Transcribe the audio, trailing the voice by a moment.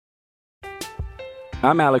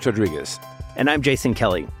I'm Alex Rodriguez. And I'm Jason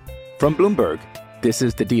Kelly. From Bloomberg, this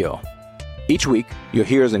is The Deal. Each week, you'll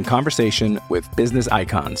hear us in conversation with business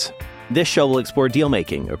icons. This show will explore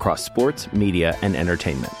deal-making across sports, media, and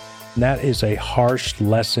entertainment. That is a harsh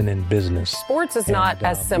lesson in business. Sports is not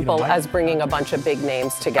as simple as bringing a bunch of big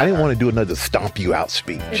names together. I didn't want to do another stomp you out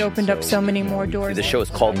speech. It opened up so many more doors. The show is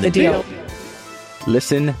called The Deal.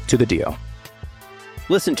 Listen to The Deal.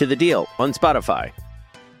 Listen to The Deal on Spotify.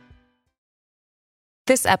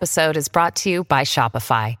 This episode is brought to you by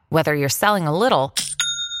Shopify. Whether you're selling a little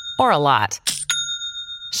or a lot,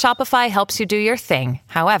 Shopify helps you do your thing,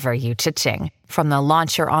 however you cha-ching. From the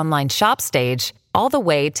launch your online shop stage, all the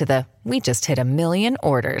way to the we just hit 1 million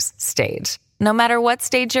orders stage. No matter what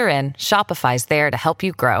stage you're in, Shopify's there to help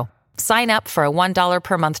you grow. Sign up for a $1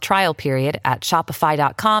 per month trial period at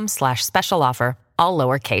shopify.com/special offer, all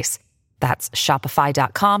lowercase. That's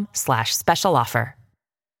shopify.com/special offer.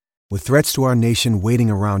 With threats to our nation waiting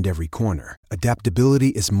around every corner, adaptability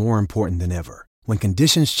is more important than ever. When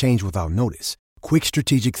conditions change without notice, quick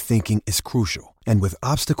strategic thinking is crucial. And with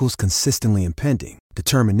obstacles consistently impending,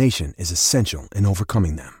 determination is essential in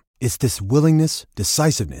overcoming them. It's this willingness,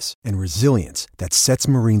 decisiveness, and resilience that sets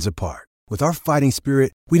Marines apart. With our fighting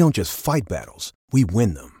spirit, we don't just fight battles, we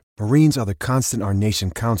win them. Marines are the constant our nation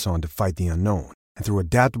counts on to fight the unknown. And through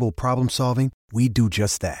adaptable problem solving, we do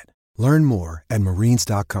just that. Learn more at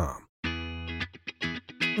marines.com.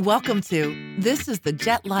 Welcome to This is the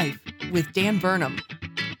Jet Life with Dan Burnham,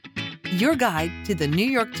 your guide to the New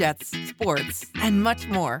York Jets, sports, and much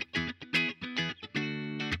more.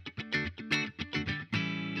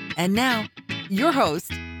 And now, your host,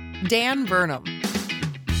 Dan Burnham.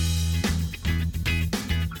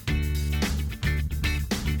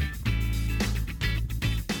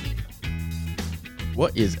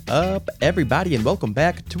 What is up, everybody, and welcome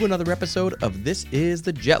back to another episode of This is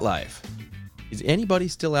the Jet Life. Is anybody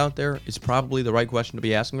still out there? Is probably the right question to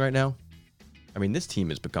be asking right now. I mean, this team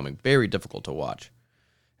is becoming very difficult to watch.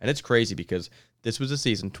 And it's crazy because this was a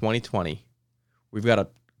season, 2020. We've got a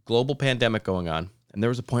global pandemic going on. And there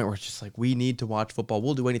was a point where it's just like, we need to watch football.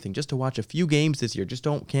 We'll do anything just to watch a few games this year. Just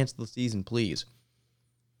don't cancel the season, please.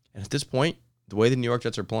 And at this point, the way the New York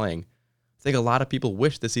Jets are playing, I think a lot of people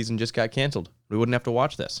wish the season just got canceled. We wouldn't have to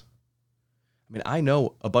watch this. I mean, I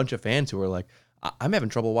know a bunch of fans who are like, I'm having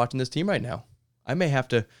trouble watching this team right now. I may have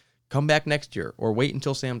to come back next year or wait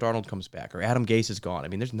until Sam Darnold comes back or Adam Gase is gone. I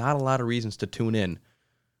mean, there's not a lot of reasons to tune in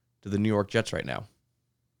to the New York Jets right now.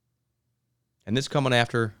 And this coming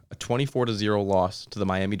after a 24-0 loss to the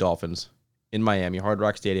Miami Dolphins in Miami, Hard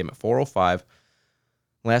Rock Stadium at 4:05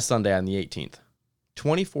 last Sunday on the 18th.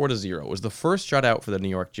 24-0 was the first shutout for the New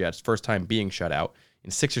York Jets, first time being shut out in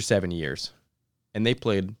 6 or 7 years. And they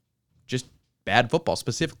played just bad football,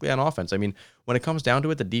 specifically on offense. I mean, when it comes down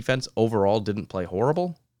to it, the defense overall didn't play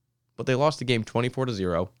horrible, but they lost the game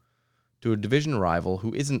 24-0 to a division rival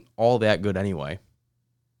who isn't all that good anyway.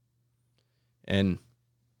 And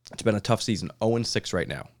it's been a tough season, 0-6 right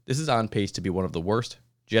now. This is on pace to be one of the worst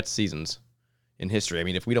Jets seasons in history. I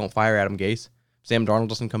mean, if we don't fire Adam Gase, Sam Darnold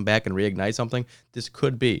doesn't come back and reignite something, this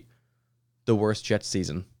could be the worst Jets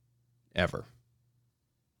season ever.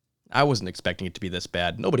 I wasn't expecting it to be this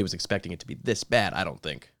bad. Nobody was expecting it to be this bad, I don't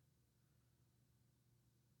think.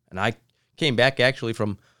 And I came back actually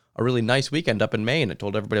from a really nice weekend up in Maine. I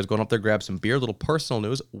told everybody I was going up there to grab some beer. Little personal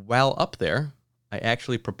news. While up there, I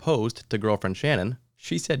actually proposed to girlfriend Shannon.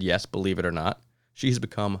 She said yes, believe it or not. She has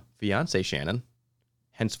become fiancé Shannon,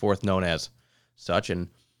 henceforth known as such. And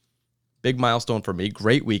big milestone for me.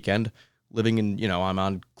 Great weekend. Living in, I'm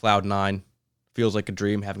on cloud nine. Feels like a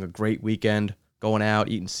dream. Having a great weekend. Going out,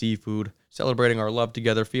 eating seafood, celebrating our love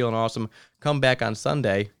together, feeling awesome. Come back on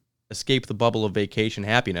Sunday, escape the bubble of vacation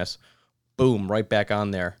happiness. Boom, right back on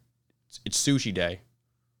there. It's sushi day.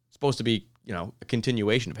 It's supposed to be, a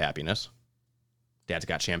continuation of happiness. Dad's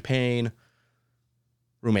got champagne.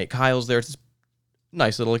 Roommate Kyle's there. It's a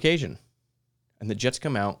nice little occasion. And the Jets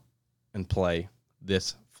come out and play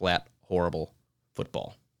this flat, horrible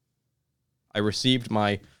football. I received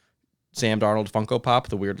my Sam Darnold Funko Pop,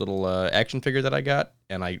 the weird little action figure that I got,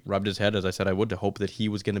 and I rubbed his head, as I said I would, to hope that he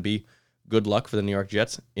was going to be good luck for the New York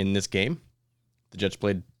Jets in this game. The Jets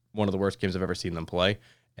played one of the worst games I've ever seen them play,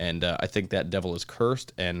 and I think that devil is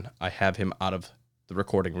cursed, and I have him out of the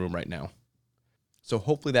recording room right now. So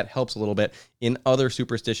hopefully that helps a little bit. In other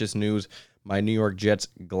superstitious news, my New York Jets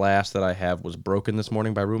glass that I have was broken this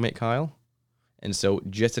morning by roommate Kyle, and so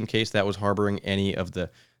just in case that was harboring any of the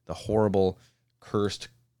horrible, cursed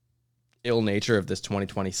ill nature of this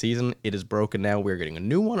 2020 season, it is broken now. We're getting a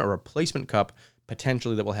new one, a replacement cup,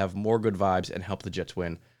 potentially that will have more good vibes and help the Jets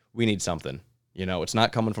win. We need something. You know, it's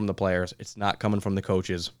not coming from the players. It's not coming from the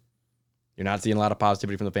coaches. You're not seeing a lot of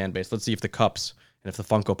positivity from the fan base. Let's see if the Cups and if the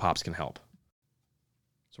Funko Pops can help.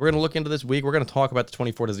 So we're going to look into this week. We're going to talk about the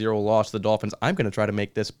 24-0 loss to the Dolphins. I'm going to try to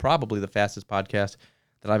make this probably the fastest podcast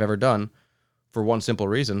that I've ever done for one simple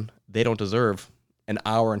reason. They don't deserve an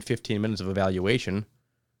hour and 15 minutes of evaluation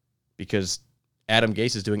because Adam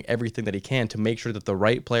Gase is doing everything that he can to make sure that the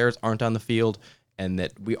right players aren't on the field and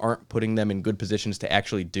that we aren't putting them in good positions to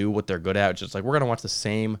actually do what they're good at. It's just like we're going to watch the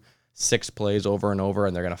same 6 plays over and over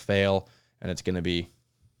and they're going to fail and it's going to be...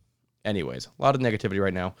 Anyways, a lot of negativity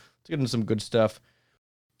right now. Let's get into some good stuff.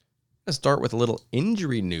 Let's start with a little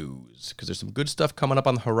injury news because there's some good stuff coming up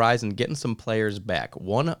on the horizon, getting some players back.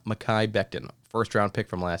 One, Mekhi Becton, first-round pick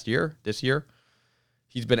from this year.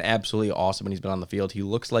 He's been absolutely awesome when he's been on the field. He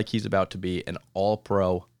looks like he's about to be an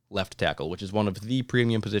all-pro left tackle, which is one of the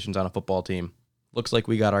premium positions on a football team. Looks like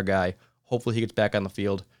we got our guy. Hopefully he gets back on the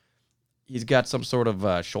field. He's got some sort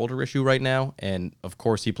of shoulder issue right now, and of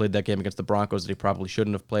course he played that game against the Broncos that he probably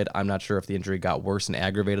shouldn't have played. I'm not sure if the injury got worse and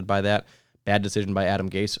aggravated by that. Bad decision by Adam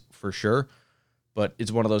Gase for sure, but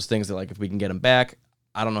it's one of those things that, like, if we can get him back,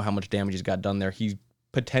 I don't know how much damage he's got done there. He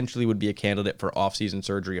potentially would be a candidate for off-season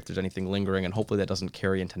surgery if there's anything lingering, and hopefully that doesn't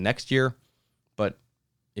carry into next year. But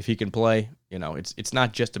if he can play, you know, it's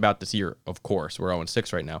not just about this year, of course. We're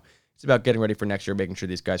 0-6 right now. It's about getting ready for next year, making sure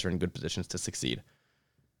these guys are in good positions to succeed.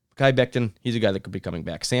 Mekhi Becton, he's a guy that could be coming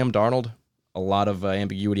back. Sam Darnold, a lot of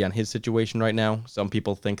ambiguity on his situation right now. Some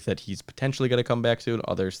people think that he's potentially going to come back soon.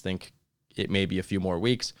 Others think it may be a few more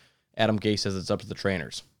weeks. Adam Gase says it's up to the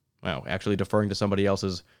trainers. Wow, actually deferring to somebody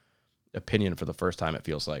else's opinion for the first time, it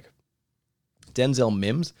feels like. Denzel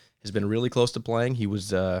Mims has been really close to playing. He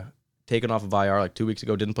was taken off of IR like 2 weeks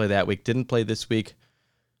ago, didn't play that week, didn't play this week.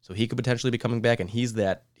 So he could potentially be coming back, and he's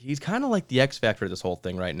kind of like the X factor of this whole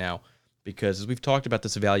thing right now, because as we've talked about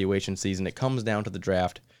this evaluation season, it comes down to the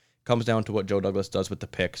draft, it comes down to what Joe Douglas does with the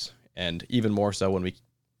picks, and even more so when we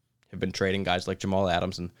have been trading guys like Jamal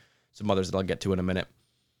Adams and some others that I'll get to in a minute.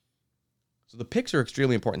 So the picks are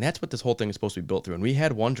extremely important. That's what this whole thing is supposed to be built through. And we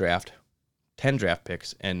had one draft, 10 draft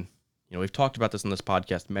picks, and you know we've talked about this on this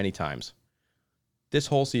podcast many times. This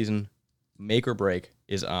whole season, make or break,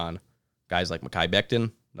 is on guys like Mekhi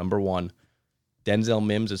Becton, number 1. Denzel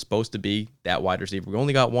Mims is supposed to be that wide receiver. We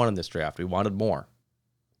only got one in this draft. We wanted more,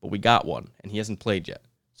 but we got one, and he hasn't played yet.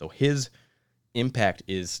 So his impact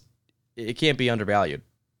it can't be undervalued.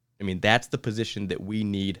 I mean, that's the position that we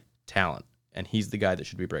need talent, and he's the guy that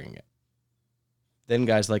should be bringing it. Then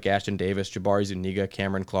guys like Ashton Davis, Jabari Zuniga,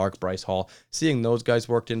 Cameron Clark, Bryce Hall, seeing those guys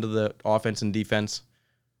worked into the offense and defense,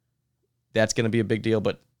 that's going to be a big deal,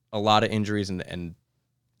 but a lot of injuries and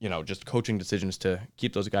you know, just coaching decisions to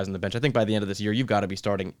keep those guys on the bench. I think by the end of this year, you've got to be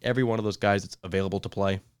starting every one of those guys that's available to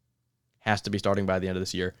play. Has to be starting by the end of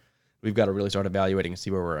this year. We've got to really start evaluating and see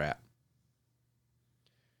where we're at.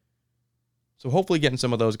 So hopefully getting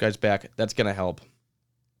some of those guys back, that's going to help.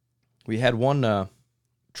 We had one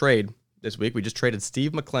trade this week. We just traded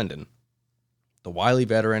Steve McClendon, the wily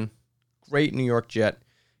veteran, great New York Jet.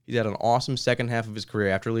 He's had an awesome second half of his career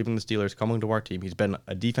after leaving the Steelers, coming to our team. He's been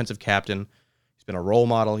a defensive captain. He's been a role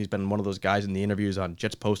model. He's been one of those guys in the interviews on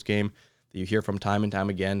Jets postgame that you hear from time and time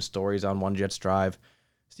again, stories on One Jets Drive.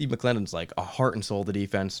 Steve McClendon's like a heart and soul of the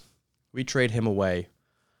defense. We trade him away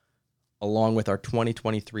along with our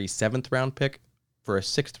 2023 7th-round pick for a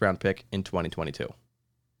 6th-round pick in 2022.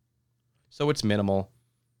 So it's minimal.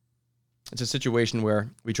 It's a situation where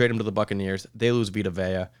we trade him to the Buccaneers. They lose Vita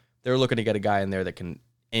Vea. They're looking to get a guy in there that can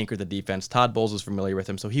anchor the defense. Todd Bowles is familiar with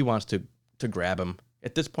him, so he wants to grab him.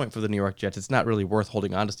 At this point for the New York Jets, it's not really worth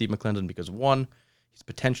holding on to Steve McClendon because, one, he's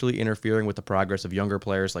potentially interfering with the progress of younger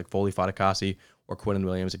players like Foley Fatukasi or Quinnen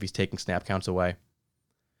Williams if he's taking snap counts away.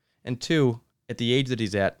 And two, at the age that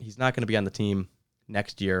he's at, he's not going to be on the team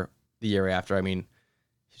next year, the year after. I mean,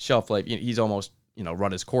 shelf life, he's almost,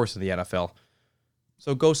 run his course in the NFL.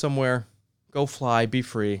 So go somewhere, go fly, be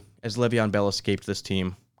free. As Le'Veon Bell escaped this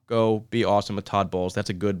team, go be awesome with Todd Bowles. That's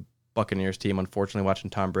a good Buccaneers team. Unfortunately, watching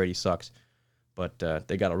Tom Brady sucks. But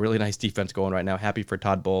they got a really nice defense going right now. Happy for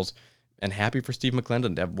Todd Bowles and happy for Steve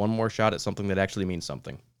McClendon to have one more shot at something that actually means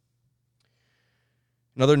something.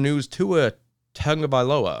 In other news, Tua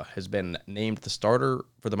Tagovailoa has been named the starter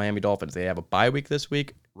for the Miami Dolphins. They have a bye week this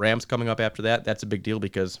week. Rams coming up after that. That's a big deal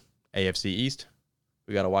because AFC East,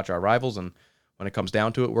 we got to watch our rivals. And when it comes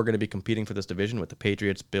down to it, we're going to be competing for this division with the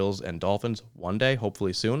Patriots, Bills, and Dolphins one day,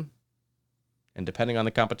 hopefully soon. And depending on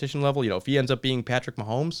the competition level, if he ends up being Patrick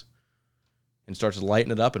Mahomes and starts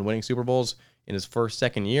lighting it up and winning Super Bowls in his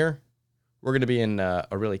second year, we're going to be in a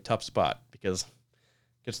really tough spot because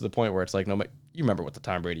it gets to the point where it's like, no, you remember what the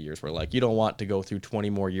Tom Brady years were like. You don't want to go through 20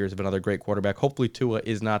 more years of another great quarterback. Hopefully Tua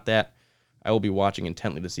is not that. I will be watching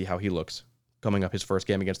intently to see how he looks coming up his first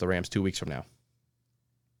game against the Rams 2 weeks from now.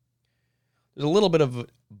 There's a little bit of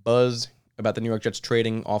buzz about the New York Jets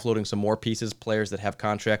trading, offloading some more pieces, players that have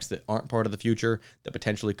contracts that aren't part of the future, that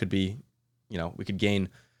potentially could be, we could gain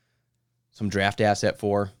some draft asset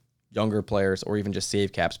for younger players, or even just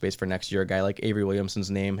save cap space for next year. A guy like Avery Williamson's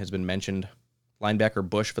name has been mentioned. Linebacker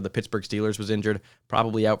Bush for the Pittsburgh Steelers was injured,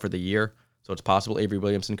 probably out for the year, so it's possible Avery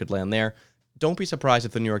Williamson could land there. Don't be surprised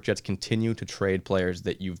if the New York Jets continue to trade players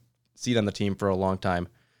that you've seen on the team for a long time.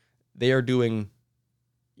 They are doing,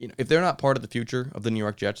 if they're not part of the future of the New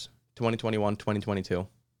York Jets, 2021, 2022,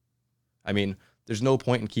 I mean, there's no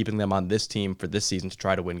point in keeping them on this team for this season to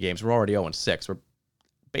try to win games. We're already 0-6. We're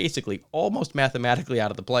basically almost mathematically out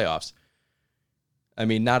of the playoffs. I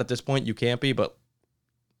mean, not at this point, you can't be, but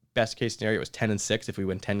best case scenario is 10-6 if we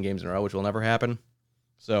win 10 games in a row, which will never happen.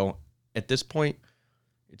 So at this point,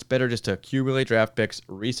 it's better just to accumulate draft picks,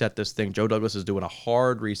 reset this thing. Joe Douglas is doing a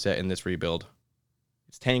hard reset in this rebuild.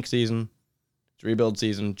 It's tank season. It's rebuild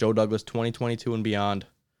season. Joe Douglas 2022 and beyond.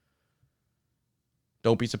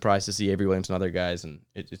 Don't be surprised to see Avery Williams and other guys, and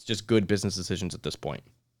it's just good business decisions at this point.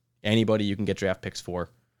 Anybody you can get draft picks for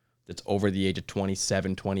that's over the age of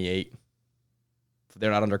 27, 28, if they're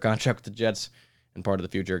not under contract with the Jets and part of the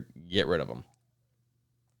future, get rid of them.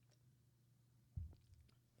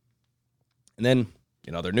 And then,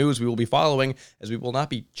 in other news, we will be following, as we will not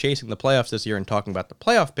be chasing the playoffs this year and talking about the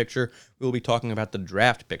playoff picture, we will be talking about the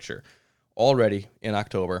draft picture already in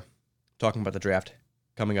October, talking about the draft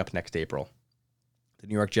coming up next April. The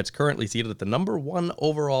New York Jets currently seated at the number 1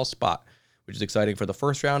 overall spot, which is exciting for the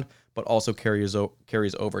first round, but also carries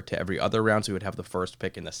over to every other round. So we would have the first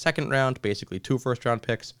pick in the second round, basically 2 first-round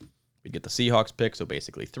picks. We'd get the Seahawks pick, so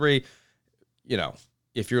basically 3.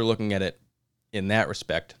 If you're looking at it in that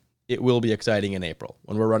respect, it will be exciting in April.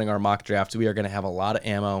 When we're running our mock drafts, we are going to have a lot of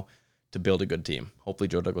ammo to build a good team. Hopefully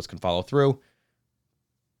Joe Douglas can follow through.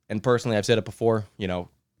 And personally, I've said it before, you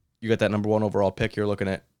got that number 1 overall pick, you're looking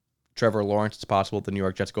at Trevor Lawrence. It's possible the New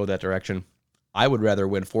York Jets go that direction. I would rather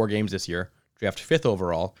win 4 games this year, draft 5th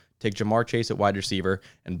overall, take Jamar Chase at wide receiver,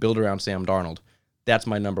 and build around Sam Darnold. That's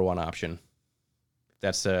my number 1 option. If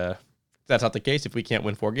that's not the case, if we can't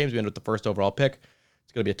win 4 games, we end with the first overall pick.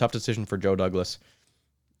 It's going to be a tough decision for Joe Douglas.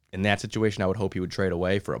 In that situation, I would hope he would trade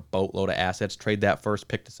away for a boatload of assets, trade that first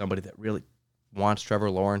pick to somebody that really wants Trevor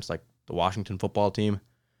Lawrence, like the Washington football team,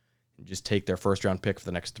 and just take their first-round pick for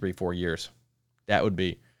the next 3-4 years. That would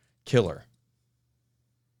be killer.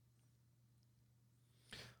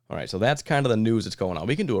 All right, so that's kind of the news that's going on.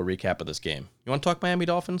 We can do a recap of this game. You want to talk Miami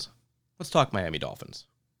Dolphins? Let's talk Miami Dolphins.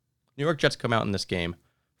 New York Jets come out in this game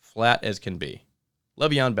flat as can be.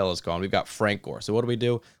 Le'Veon Bell is gone. We've got Frank Gore. So what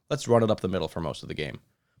do? Let's run it up the middle for most of the game.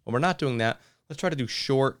 When we're not doing that, let's try to do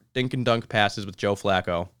short dink and dunk passes with Joe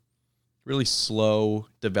Flacco. Really slow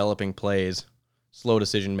developing plays, slow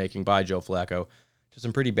decision making by Joe Flacco to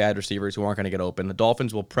some pretty bad receivers who aren't going to get open. The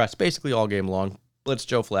Dolphins will press basically all game long, blitz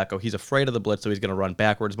Joe Flacco. He's afraid of the blitz, so he's going to run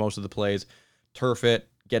backwards most of the plays, turf it,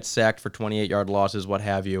 get sacked for 28-yard losses, what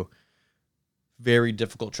have you. Very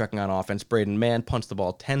difficult trekking on offense. Braden Mann punts the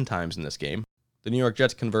ball 10 times in this game. The New York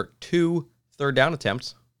Jets convert 2 third down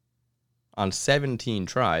attempts on 17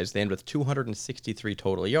 tries. They end with 263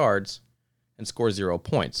 total yards and score 0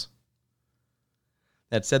 points.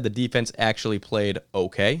 That said, the defense actually played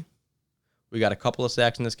okay. We got a couple of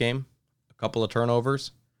sacks in this game, a couple of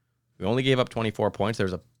turnovers. We only gave up 24 points. There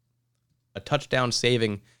was a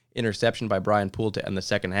touchdown-saving interception by Brian Poole to end the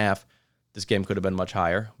second half. This game could have been much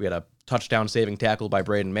higher. We had a touchdown-saving tackle by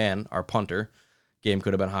Braden Mann, our punter. Game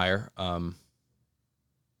could have been higher.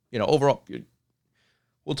 Overall,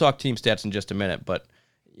 we'll talk team stats in just a minute, but,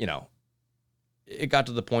 it got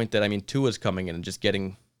to the point that, Tua's coming in and just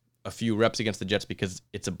getting a few reps against the Jets because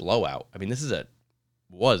it's a blowout. This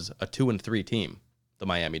was a 2-3 team, the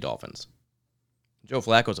Miami Dolphins. Joe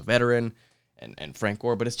Flacco's a veteran, and Frank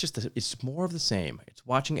Gore, but it's more of the same. It's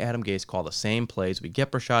watching Adam Gase call the same plays. We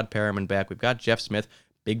get Brashad Perriman back. We've got Jeff Smith.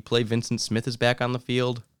 Big play Vincent Smith is back on the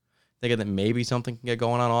field. Thinking that maybe something can get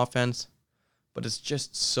going on offense, but it's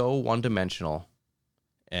just so one-dimensional,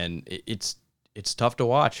 and it's tough to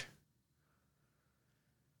watch.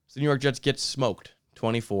 So the New York Jets get smoked,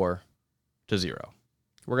 24-0.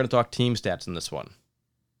 We're going to talk team stats in this one.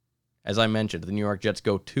 As I mentioned, the New York Jets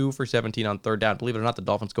go 2 for 17 on third down. Believe it or not, the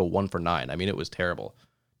Dolphins go 1 for 9. It was terrible.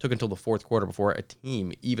 Took until the fourth quarter before a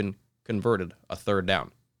team even converted a third down.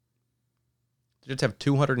 The Jets have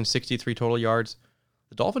 263 total yards.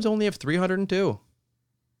 The Dolphins only have 302.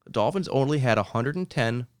 The Dolphins only had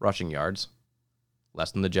 110 rushing yards,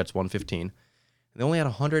 less than the Jets' 115, And they only had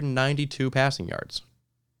 192 passing yards,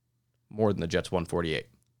 more than the Jets' 148.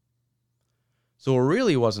 So it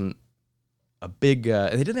really wasn't a big, they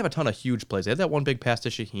didn't have a ton of huge plays. They had that one big pass to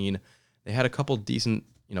Shaheen. They had a couple decent,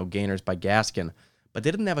 gainers by Gaskin, but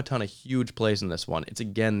they didn't have a ton of huge plays in this one. It's,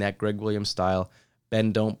 again, that Greg Williams style.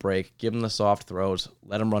 Bend, don't break. Give them the soft throws.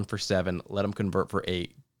 Let them run for 7. Let them convert for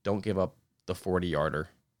 8. Don't give up the 40-yarder.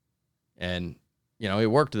 And,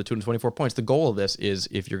 it worked to the 224 points. The goal of this is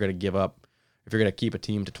if you're going to keep a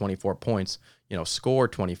team to 24 points, score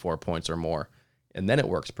 24 points or more. And then it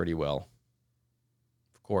works pretty well.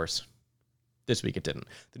 Of course, this week it didn't.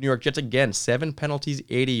 The New York Jets, again, 7 penalties,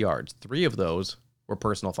 80 yards. 3 of those were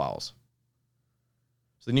personal fouls.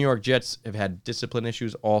 So the New York Jets have had discipline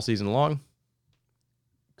issues all season long,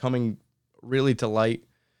 coming really to light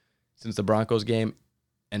since the Broncos game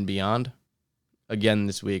and beyond. Again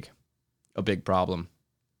this week, a big problem.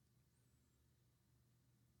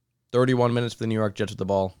 31 minutes for the New York Jets with the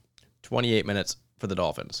ball, 28 minutes for the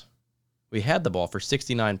Dolphins. We had the ball for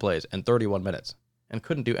 69 plays and 31 minutes and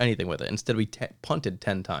couldn't do anything with it. Instead, we punted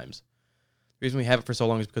 10 times. The reason we have it for so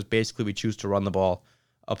long is because basically we choose to run the ball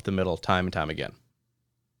up the middle time and time again.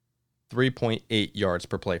 3.8 yards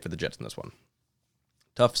per play for the Jets in this one.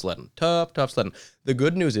 Tough sledding. Tough sledding. The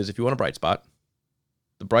good news is, if you want a bright spot,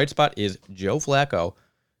 the bright spot is Joe Flacco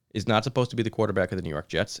is not supposed to be the quarterback of the New York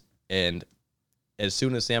Jets, and as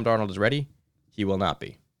soon as Sam Darnold is ready, he will not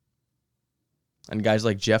be. And guys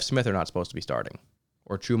like Jeff Smith are not supposed to be starting,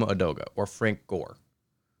 or Chuma Edoga, or Frank Gore.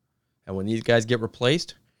 And when these guys get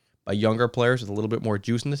replaced by younger players with a little bit more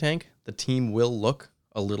juice in the tank, the team will look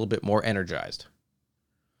a little bit more energized.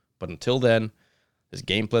 But until then, this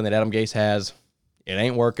game plan that Adam Gase has, it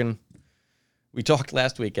ain't working. We talked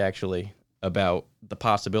last week, actually, about the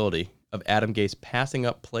possibility of Adam Gase passing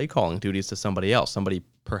up play calling duties to somebody else, somebody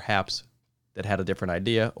perhaps that had a different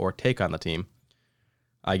idea or take on the team.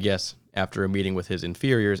 I guess after a meeting with his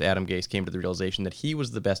inferiors, Adam Gase came to the realization that he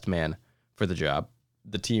was the best man for the job.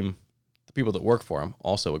 The team, the people that work for him,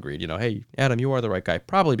 also agreed, hey, Adam, you are the right guy,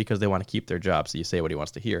 probably because they want to keep their job, so you say what he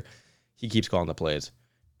wants to hear. He keeps calling the plays,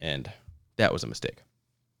 and that was a mistake.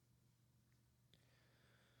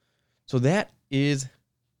 So that is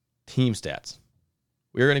team stats.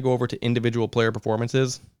 We're going to go over to individual player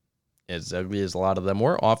performances, as ugly as a lot of them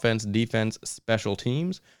were. Offense, defense, special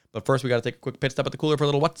teams. But first, we got to take a quick pit stop at the cooler for a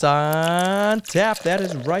little What's on Tap. That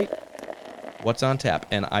is right. What's on Tap.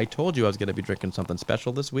 And I told you I was going to be drinking something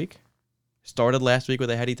special this week. Started last week with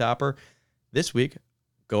a heady topper. This week,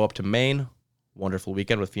 go up to Maine. Wonderful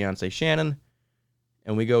weekend with fiance Shannon.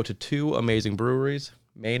 And we go to 2 amazing breweries,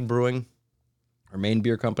 Maine Brewing, or Maine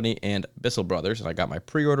Beer Company, and Bissell Brothers. And I got my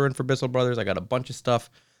pre-order in for Bissell Brothers. I got a bunch of stuff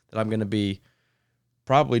that I'm going to be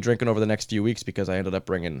probably drinking over the next few weeks because I ended up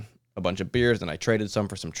bringing a bunch of beers, and I traded some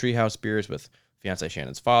for some Treehouse beers with fiance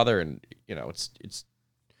Shannon's father, and it's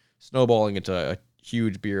snowballing into a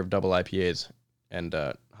huge beer of double IPAs and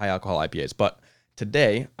high alcohol IPAs. But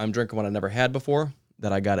today I'm drinking one I never had before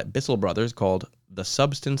that I got at Bissell Brothers called the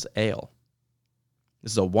Substance Ale.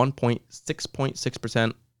 This is a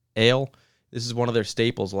 6.6% ale. This is one of their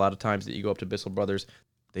staples. A lot of times that you go up to Bissell Brothers,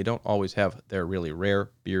 they don't always have their really rare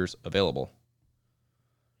beers available.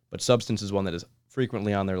 But Substance is one that is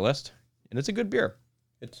frequently on their list, and it's a good beer.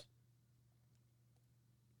 It's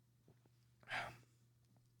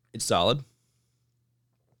solid.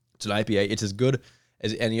 It's an IPA. It's as good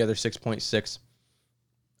as any other 6.6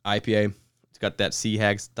 IPA. It's got that Sea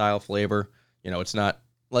Hag style flavor. It's not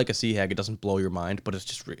like a Sea Hag. It doesn't blow your mind, but it's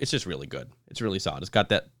just really good. It's really solid. It's got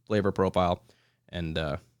that flavor profile, and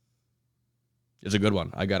it's a good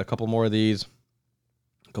one. I got a couple more of these,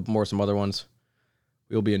 a couple more some other ones.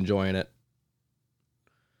 We'll be enjoying it.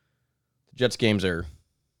 The Jets games are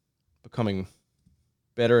becoming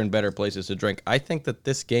better and better places to drink. I think that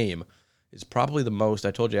this game is probably the most.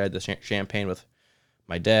 I told you I had the champagne with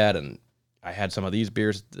my dad, and I had some of these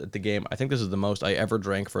beers at the game. I think this is the most I ever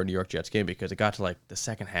drank for a New York Jets game because it got to the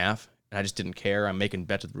second half, and I just didn't care. I'm making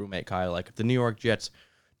bets with roommate Kyle. If the New York Jets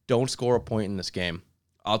don't score a point in this game,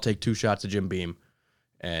 I'll take 2 shots of Jim Beam.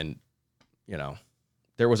 And,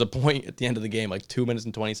 there was a point at the end of the game, 2 minutes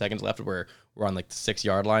and 20 seconds left, where we're on the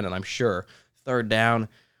 6-yard line, and I'm sure, 3rd down,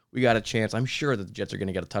 we got a chance. I'm sure that the Jets are going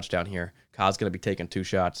to get a touchdown here. Kyle's going to be taking 2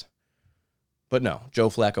 shots. But no,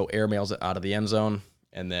 Joe Flacco airmails it out of the end zone,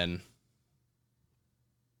 and then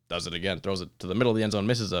does it again, throws it to the middle of the end zone,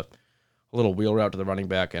 misses a little wheel route to the running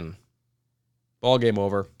back, and ball game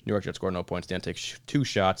over. New York Jets score no points. Dan takes 2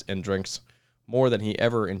 shots and drinks more than he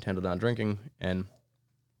ever intended on drinking, and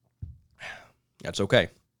that's okay,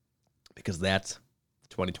 because that's the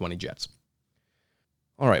 2020 Jets.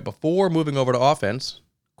 All right, before moving over to offense,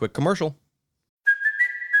 quick commercial.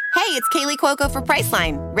 Hey, it's Kaylee Cuoco for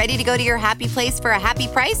Priceline. Ready to go to your happy place for a happy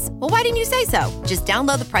price? Well, why didn't you say so? Just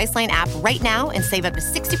download the Priceline app right now and save up to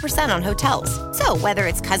 60% on hotels. So whether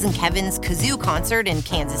it's Cousin Kevin's Kazoo Concert in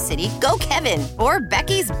Kansas City, go Kevin, or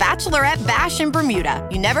Becky's Bachelorette Bash in Bermuda,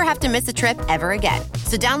 you never have to miss a trip ever again.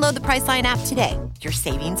 So download the Priceline app today. Your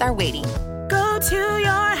savings are waiting. Go to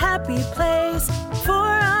your happy place for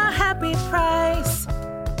a happy price.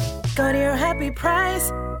 Go to your happy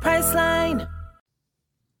price, Priceline.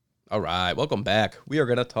 All right, welcome back. We are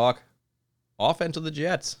going to talk offense of the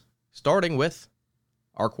Jets, starting with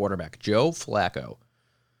our quarterback, Joe Flacco.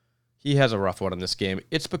 He has a rough one in this game.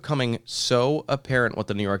 It's becoming so apparent what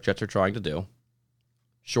the New York Jets are trying to do.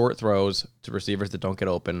 Short throws to receivers that don't get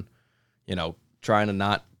open, trying to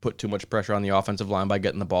not put too much pressure on the offensive line by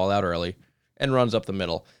getting the ball out early, and runs up the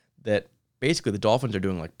middle. That basically the Dolphins are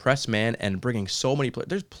doing like press man and bringing so many plays.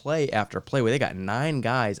 There's play after play where they got 9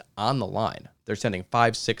 guys on the line. They're sending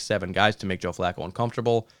 5, 6, 7 guys to make Joe Flacco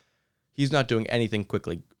uncomfortable. He's not doing anything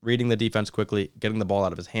quickly, reading the defense quickly, getting the ball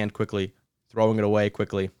out of his hand quickly, throwing it away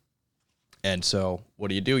quickly. And so what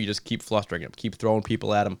do? You just keep flustering him, keep throwing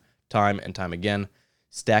people at him time and time again.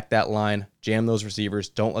 Stack that line, jam those receivers,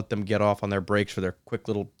 don't let them get off on their breaks for their quick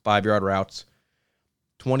little 5-yard routes.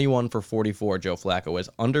 21 for 44, Joe Flacco is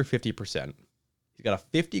under 50%. He's got a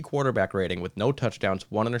 50 quarterback rating with no touchdowns,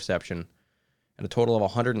 1 interception, and a total of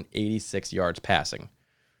 186 yards passing.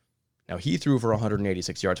 Now, he threw for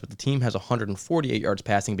 186 yards, but the team has 148 yards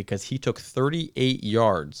passing because he took 38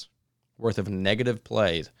 yards worth of negative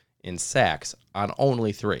plays in sacks on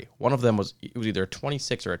only 3. One of them was either a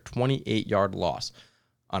 26 or a 28-yard loss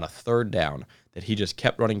on a third down that he just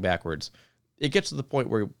kept running backwards. It gets to the point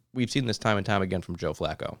where we've seen this time and time again from Joe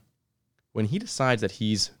Flacco. When he decides that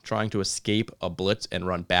he's trying to escape a blitz and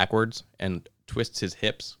run backwards and twists his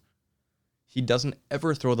hips, he doesn't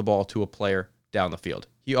ever throw the ball to a player down the field.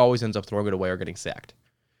 He always ends up throwing it away or getting sacked.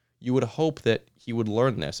 You would hope that he would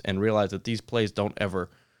learn this and realize that these plays don't ever,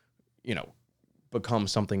 become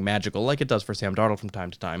something magical like it does for Sam Darnold from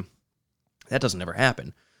time to time. That doesn't ever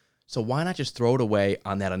happen. So why not just throw it away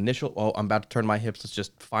on that initial, I'm about to turn my hips, let's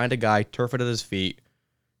just find a guy, turf it at his feet,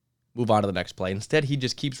 move on to the next play. Instead, he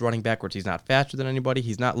just keeps running backwards. He's not faster than anybody.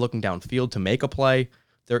 He's not looking downfield to make a play.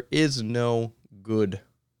 There is no good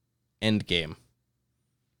end game.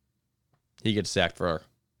 He gets sacked for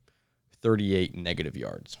 38 negative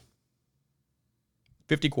yards.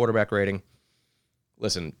 50 quarterback rating.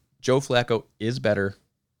 Listen, Joe Flacco is better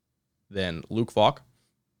than Luke Falk.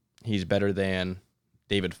 He's better than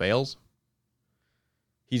David Fales.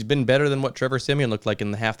 He's been better than what Trevor Siemian looked like in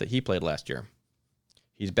the half that he played last year.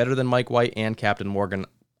 He's better than Mike White and Captain Morgan,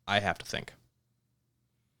 I have to think.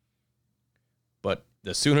 But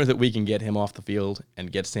the sooner that we can get him off the field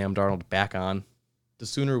and get Sam Darnold back on, the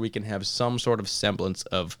sooner we can have some sort of semblance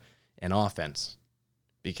of an offense.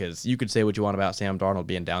 Because you could say what you want about Sam Darnold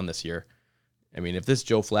being down this year. I mean, if this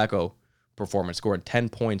Joe Flacco performance scored 10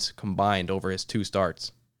 points combined over his 2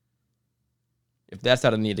 starts, if that's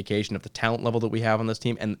not an indication of the talent level that we have on this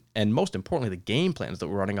team, and most importantly, the game plans that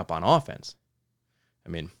we're running up on offense, I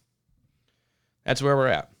mean, that's where we're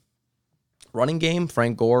at. Running game,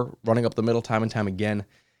 Frank Gore running up the middle time and time again.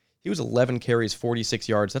 He was 11 carries, 46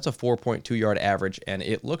 yards. That's a 4.2-yard average, and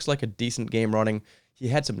it looks like a decent game running. He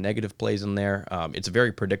had some negative plays in there. It's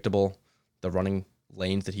very predictable, the running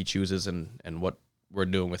lanes that he chooses and what we're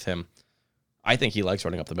doing with him. I think he likes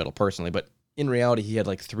running up the middle personally, but in reality, he had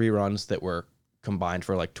like 3 runs that were combined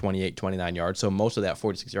for like 28, 29 yards, so most of that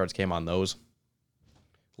 46 yards came on those.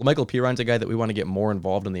 Michael Piron's a guy that we want to get more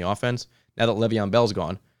involved in the offense. Now that Le'Veon Bell's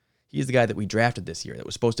gone, he's the guy that we drafted this year that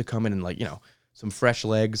was supposed to come in and some fresh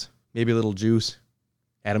legs, maybe a little juice.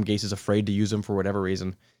 Adam Gase is afraid to use him for whatever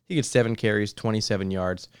reason. He gets 7 carries, 27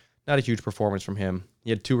 yards. Not a huge performance from him. He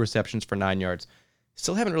had 2 receptions for 9 yards.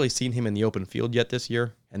 Still haven't really seen him in the open field yet this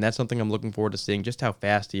year, and that's something I'm looking forward to seeing, just how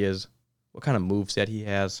fast he is, what kind of moveset he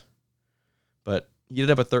has. But he did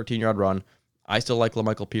have a 13-yard run. I still like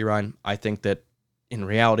LaMichael Pirine. I think that in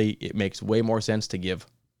reality, it makes way more sense to give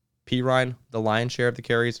Pirine the lion's share of the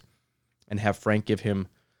carries and have Frank give him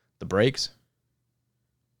the breaks.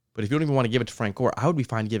 But if you don't even want to give it to Frank Gore, I would be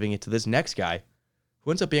fine giving it to this next guy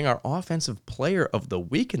who ends up being our offensive player of the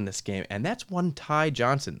week in this game, and that's one Ty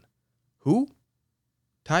Johnson. Who?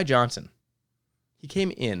 Ty Johnson. He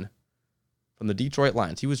came in from the Detroit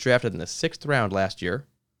Lions. He was drafted in the 6th round last year,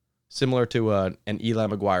 similar to an Eli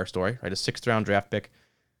McGuire story, right? A 6th-round draft pick.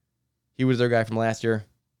 He was their guy from last year.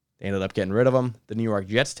 They ended up getting rid of him. The New York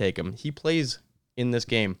Jets take him. He plays in this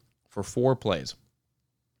game for 4 plays.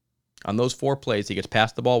 On those 4 plays, he gets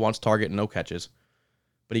past the ball, 1 target, and no catches.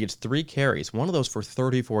 But he gets 3 carries, one of those for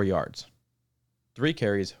 34 yards. 3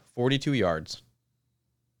 carries, 42 yards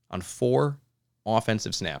on 4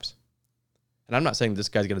 offensive snaps. And I'm not saying this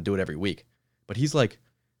guy's going to do it every week, but he's like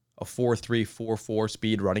a 4.3, 4.4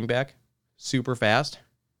 speed running back, super fast,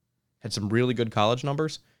 had some really good college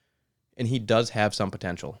numbers, and he does have some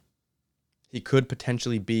potential. He could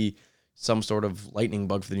potentially be some sort of lightning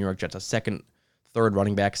bug for the New York Jets, a second, third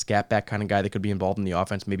running back, scat back kind of guy that could be involved in the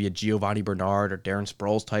offense, maybe a Giovanni Bernard or Darren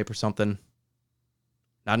Sproles type or something.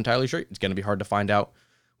 Not entirely sure. It's going to be hard to find out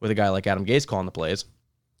with a guy like Adam Gase calling the plays.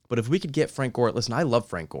 But if we could get Frank Gore, listen, I love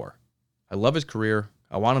Frank Gore. I love his career.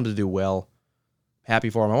 I want him to do well. Happy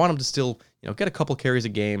for him. I want him to still, get a couple carries a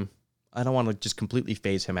game. I don't want to just completely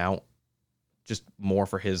phase him out. Just more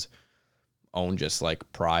for his own just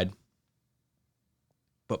like pride.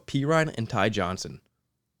 But Perine and Ty Johnson,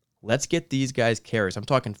 let's get these guys carries. I'm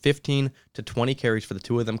talking 15 to 20 carries for the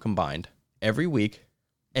two of them combined every week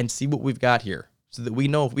and see what we've got here so that we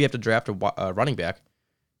know if we have to draft a running back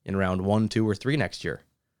in round 1, 2, or 3 next year,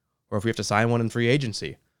 or if we have to sign one in free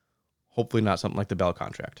agency. Hopefully not something like the Bell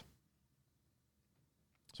contract.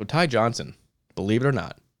 So Ty Johnson, believe it or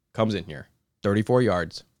not, comes in here. 34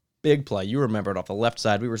 yards. Big play. You remember it off the left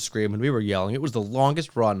side. We were screaming. We were yelling. It was the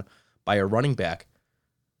longest run by a running back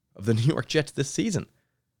of the New York Jets this season.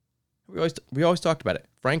 We always talked about it.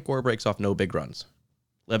 Frank Gore breaks off no big runs.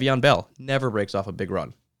 Le'Veon Bell never breaks off a big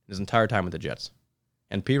run his entire time with the Jets.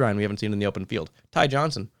 And Perine we haven't seen in the open field. Ty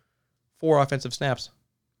Johnson, 4 offensive snaps.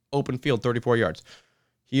 Open field, 34 yards.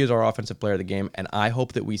 He is our offensive player of the game, and I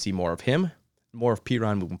hope that we see more of him, more of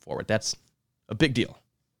Perine moving forward. That's a big deal.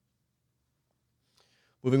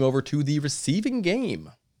 Moving over to the receiving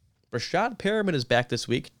game. Rashad Perriman is back this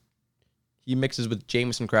week. He mixes with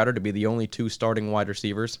Jamison Crowder to be the only 2 starting wide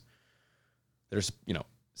receivers. There's,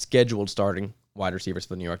 scheduled starting wide receivers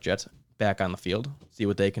for the New York Jets back on the field. See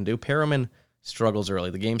what they can do. Perriman struggles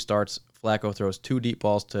early. The game starts. Flacco throws 2 deep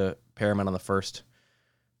balls to Perriman on the first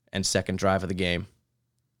and second drive of the game.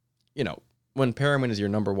 When Perriman is your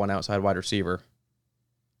number 1 outside wide receiver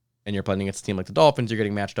and you're playing against a team like the Dolphins, you're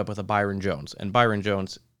getting matched up with a Byron Jones. And Byron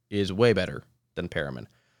Jones is way better than Perriman.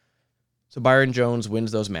 So Byron Jones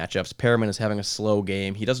wins those matchups. Perriman is having a slow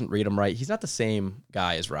game. He doesn't read them right. He's not the same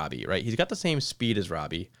guy as Robbie, right? He's got the same speed as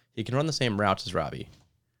Robbie. He can run the same routes as Robbie.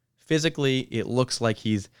 Physically, it looks like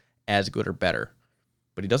he's as good or better.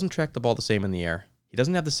 But he doesn't track the ball the same in the air. He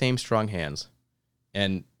doesn't have the same strong hands.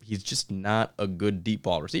 And he's just not a good deep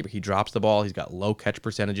ball receiver. He drops the ball. He's got low catch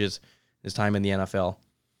percentages his time in the NFL.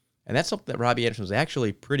 And that's something that Robbie Anderson was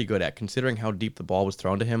actually pretty good at, considering how deep the ball was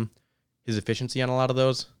thrown to him. His efficiency on a lot of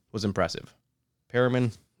those was impressive.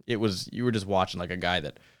 Perriman, you were just watching like a guy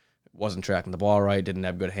that wasn't tracking the ball right, didn't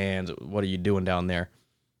have good hands. What are you doing down there?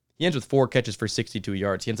 He ends with 4 catches for 62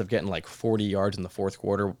 yards. He ends up getting like 40 yards in the fourth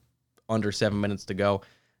quarter, under 7 minutes to go.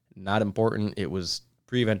 Not important. It was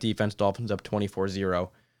prevent defense, Dolphins up 24-0.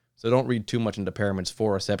 So don't read too much into Perriman's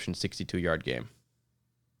 4-reception, 62-yard game.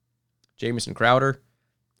 Jamison Crowder,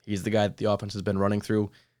 he's the guy that the offense has been running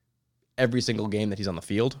through every single game that he's on the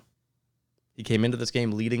field. He came into this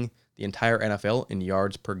game leading the entire NFL in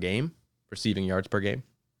yards per game, receiving yards per game.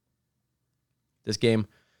 This game,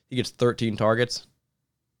 he gets 13 targets,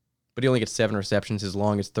 but he only gets 7 receptions. His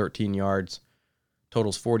long is 13 yards,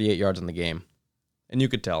 totals 48 yards in the game. And you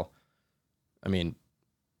could tell.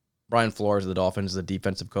 Brian Flores of the Dolphins is a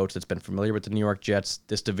defensive coach that's been familiar with the New York Jets,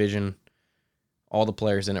 this division, all the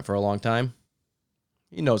players in it for a long time.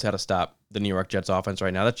 He knows how to stop the New York Jets offense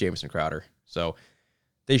right now. That's Jamison Crowder. So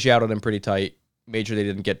they shadowed him pretty tight, made sure they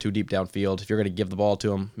didn't get too deep downfield. If you're going to give the ball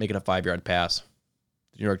to him, make it a 5-yard pass.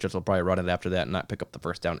 The New York Jets will probably run it after that and not pick up the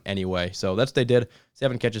first down anyway. So that's what they did.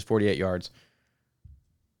 7 catches, 48 yards.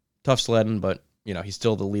 Tough sledding, but, he's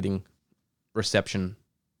still the leading reception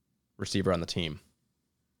receiver on the team.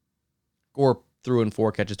 Gore threw in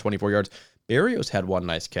 4 catches, 24 yards. Berrios had one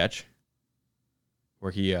nice catch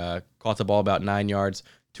where he caught the ball about 9 yards.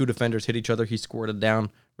 2 defenders hit each other. He squirted down,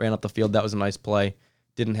 ran up the field. That was a nice play.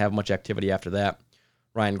 Didn't have much activity after that.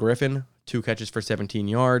 Ryan Griffin, 2 catches for 17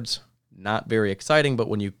 yards. Not very exciting, but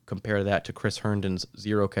when you compare that to Chris Herndon's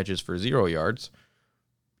 0 catches for 0 yards,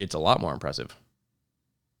 it's a lot more impressive.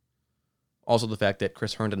 Also the fact that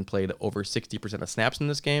Chris Herndon played over 60% of snaps in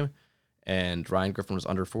this game, and Ryan Griffin was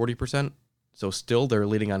under 40%. So still they're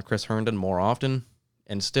leading on Chris Herndon more often,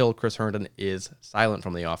 and still Chris Herndon is silent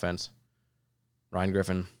from the offense. Ryan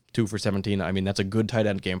Griffin, 2 for 17. That's a good tight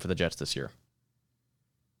end game for the Jets this year.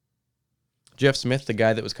 Jeff Smith, the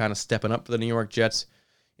guy that was kind of stepping up for the New York Jets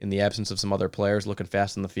in the absence of some other players looking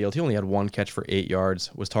fast in the field. He only had 1 catch for 8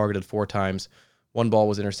 yards, was targeted 4 times. 1 ball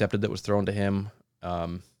was intercepted that was thrown to him.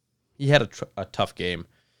 He had a tough game.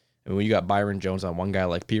 When you got Byron Jones on one guy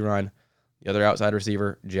like Perine, The other outside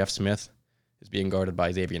receiver, Jeff Smith, is being guarded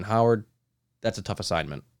by Xavier Howard. That's a tough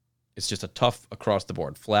assignment. It's just a tough across the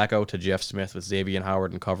board. Flacco to Jeff Smith with Xavier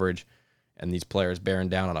Howard in coverage, and these players bearing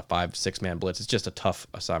down on a 5-6 man blitz. It's just a tough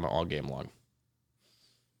assignment all game long.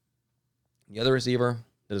 The other receiver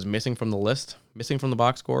that is missing from the list, missing from the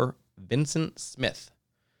box score, Vincent Smith.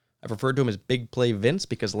 I've referred to him as Big Play Vince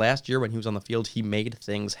because last year when he was on the field, he made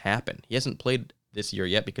things happen. He hasn't played this year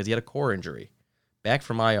yet because he had a core injury. Back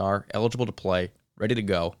from IR, eligible to play, ready to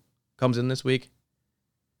go. Comes in this week.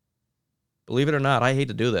 Believe it or not, I hate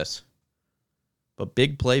to do this, but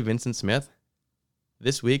Big Play Vincent Smith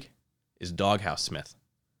this week is Doghouse Smith.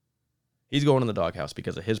 He's going in the doghouse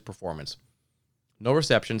because of his performance. No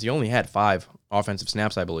receptions. He only had 5 offensive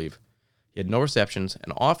snaps, I believe. He had no receptions,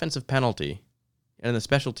 an offensive penalty, and in the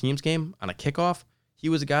special teams game on a kickoff, he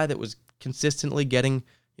was a guy that was consistently getting,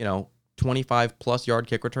 25-plus yard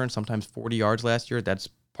kick returns, sometimes 40 yards last year. That's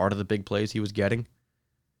part of the big plays he was getting.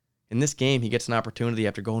 In this game, he gets an opportunity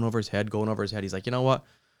after going over his head. He's like, you know what?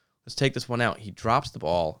 Let's take this one out. He drops the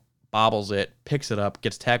ball, bobbles it, picks it up,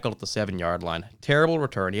 gets tackled at the 7-yard line. Terrible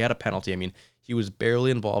return. He had a penalty. I mean, he was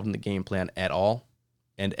barely involved in the game plan at all,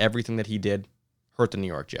 and everything that he did hurt the New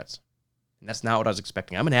York Jets. And that's not what I was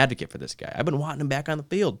expecting. I'm an advocate for this guy. I've been wanting him back on the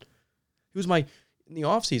field. In the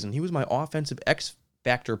offseason, he was my offensive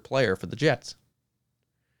X-factor player for the Jets.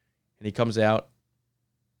 And he comes out.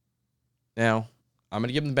 Now, I'm going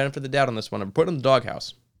to give him the benefit of the doubt on this one. I'm putting him in the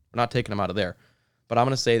doghouse. We're not taking him out of there. But I'm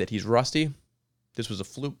going to say that he's rusty. This was a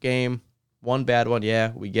fluke game. One bad one.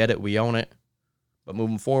 Yeah, we get it. We own it. But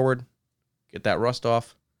moving forward, get that rust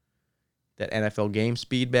off. That NFL game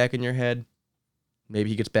speed back in your head. Maybe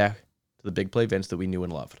he gets back to the Big Play Vince that we knew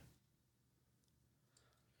and loved.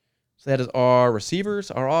 So that is our receivers.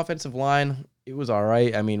 Our offensive line, it was all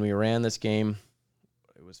right. I mean, we ran this game.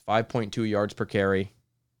 It was 5.2 yards per carry.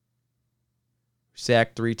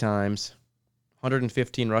 Sacked 3 times.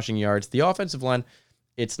 115 rushing yards. The offensive line,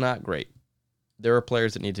 it's not great. There are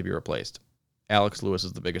players that need to be replaced. Alex Lewis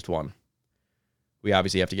is the biggest one. We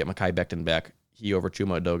obviously have to get Mekhi Becton back. He over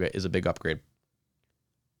Chuma Edoga is a big upgrade.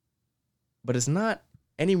 But it's not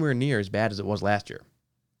anywhere near as bad as it was last year.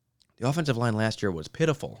 The offensive line last year was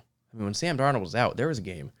pitiful. I mean, when Sam Darnold was out, there was a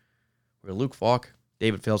game where Luke Falk,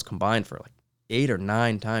 David Fales combined for like 8 or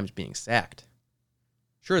 9 times being sacked.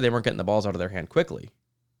 Sure, they weren't getting the balls out of their hand quickly,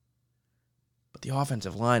 but the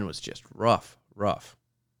offensive line was just rough.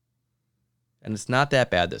 And it's not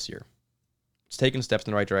that bad this year. It's taking steps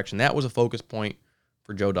in the right direction. That was a focus point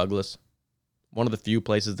for Joe Douglas. One of the few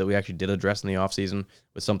places that we actually did address in the offseason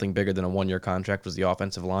with something bigger than a 1-year contract was the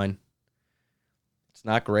offensive line. It's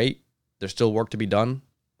not great. There's still work to be done.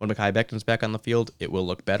 When Mekhi Becton's back on the field, it will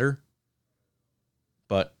look better.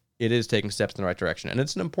 But it is taking steps in the right direction. And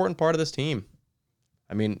it's an important part of this team.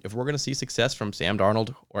 I mean, if we're going to see success from Sam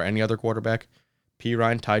Darnold or any other quarterback, P.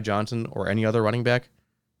 Ryan, Ty Johnson, or any other running back,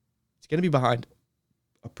 it's going to be behind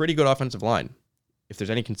a pretty good offensive line if there's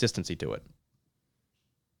any consistency to it.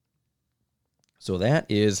 So that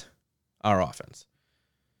is our offense.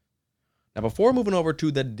 Now, before moving over to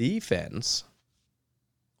the defense,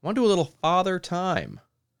 I want to do a little father time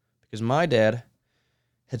because my dad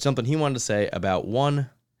had something he wanted to say about one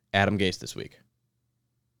Adam Gase this week.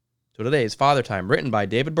 So today is Father Time, written by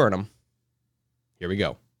David Burnham. Here we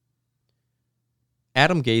go.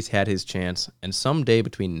 Adam Gase had his chance, and someday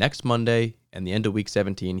between next Monday and the end of Week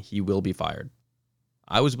 17, he will be fired.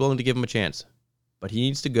 I was willing to give him a chance, but he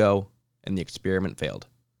needs to go, and the experiment failed.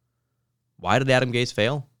 Why did Adam Gase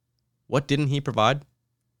fail? What didn't he provide?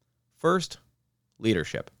 First,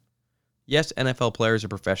 leadership. Yes, NFL players are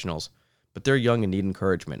professionals, but they're young and need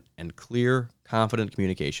encouragement and clear, confident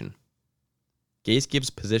communication. Gase gives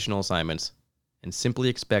positional assignments and simply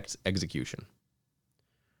expects execution.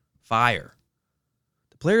 Fire.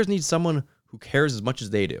 The players need someone who cares as much as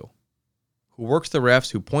they do, who works the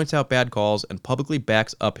refs, who points out bad calls, and publicly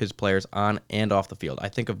backs up his players on and off the field. I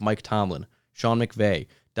think of Mike Tomlin, Sean McVay,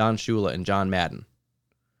 Don Shula, and John Madden.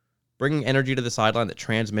 Bringing energy to the sideline that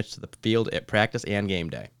transmits to the field at practice and game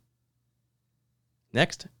day.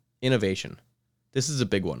 Next, innovation. This is a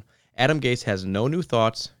big one. Adam Gase has no new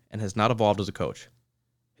thoughts and has not evolved as a coach.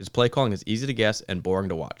 His play calling is easy to guess and boring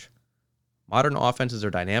to watch. Modern offenses are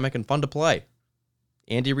dynamic and fun to play.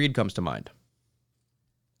 Andy Reid comes to mind.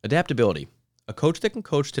 Adaptability. A coach that can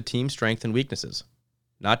coach to team strength and weaknesses.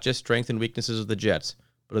 Not just strength and weaknesses of the Jets,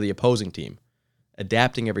 but of the opposing team.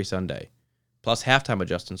 Adapting every Sunday. Plus halftime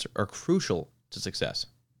adjustments are crucial to success.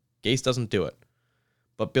 Gase doesn't do it.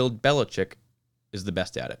 But Bill Belichick is the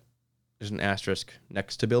best at it. There's an asterisk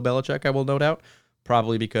next to Bill Belichick, I will no doubt,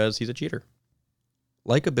 probably because he's a cheater.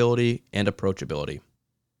 Likability and approachability.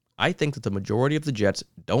 I think that the majority of the Jets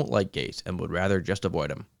don't like Gase and would rather just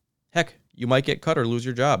avoid him. Heck, you might get cut or lose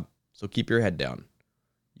your job, so keep your head down.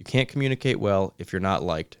 You can't communicate well if you're not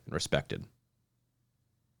liked and respected.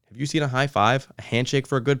 Have you seen a high five, a handshake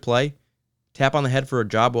for a good play, tap on the head for a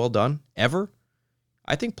job well done, ever?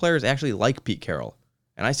 I think players actually like Pete Carroll,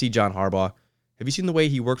 and I see John Harbaugh. Have you seen the way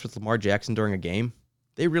he works with Lamar Jackson during a game?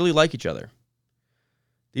 They really like each other.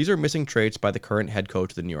 These are missing traits by the current head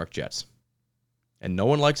coach of the New York Jets. And no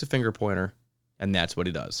one likes a finger pointer, and that's what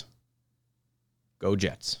he does. Go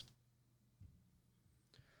Jets.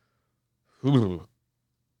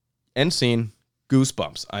 End scene,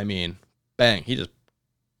 goosebumps. I mean, bang, he just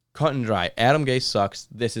cut and dry. Adam Gase sucks.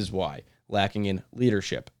 This is why. Lacking in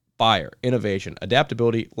leadership, fire, innovation,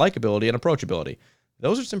 adaptability, likability, and approachability.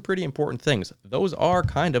 Those are some pretty important things. Those are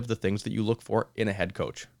kind of the things that you look for in a head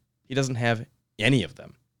coach. He doesn't have any of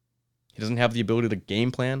them. He doesn't have the ability to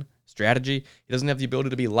game plan, strategy. He doesn't have the ability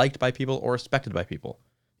to be liked by people or respected by people.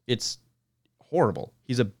 It's horrible.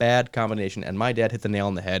 He's a bad combination, and my dad hit the nail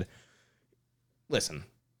on the head. Listen,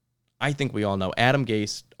 I think we all know Adam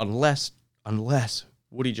Gase, unless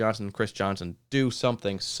Woody Johnson and Chris Johnson do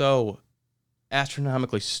something so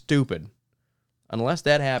astronomically stupid, unless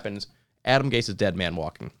that happens, Adam Gase is dead man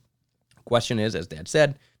walking. Question is, as Dad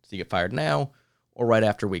said, does he get fired now or right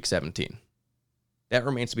after week 17? That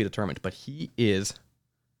remains to be determined, but he is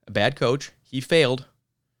a bad coach. He failed,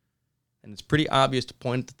 and it's pretty obvious to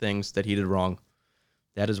point at the things that he did wrong.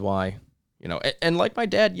 That is why, and like my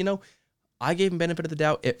dad, I gave him benefit of the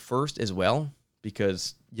doubt at first as well,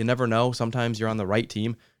 because you never know. Sometimes you're on the right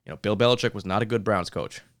team. Bill Belichick was not a good Browns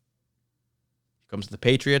coach. He comes to the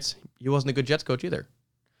Patriots. He wasn't a good Jets coach either.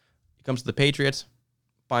 He comes to the Patriots,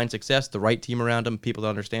 finds success, the right team around him, people that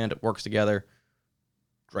understand it, works together.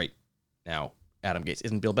 Great. Now, Adam Gase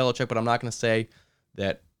isn't Bill Belichick, but I'm not going to say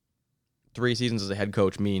that 3 seasons as a head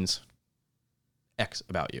coach means X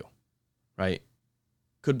about you, right?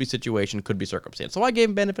 Could be situation, could be circumstance. So I gave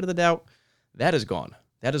him benefit of the doubt. That is gone.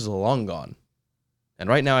 That is long gone. And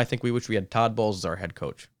right now, I think we wish we had Todd Bowles as our head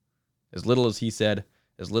coach. As little as he said,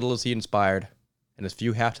 as little as he inspired, and as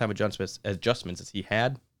few halftime adjustments as he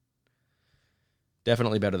had,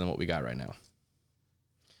 definitely better than what we got right now.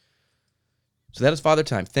 So that is Father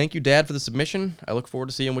Time. Thank you, Dad, for the submission. I look forward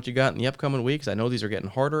to seeing what you got in the upcoming weeks. I know these are getting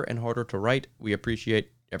harder and harder to write. We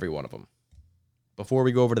appreciate every one of them. Before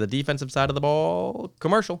we go over to the defensive side of the ball,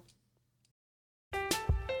 commercial.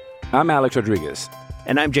 I'm Alex Rodriguez.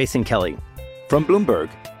 And I'm Jason Kelly. From Bloomberg,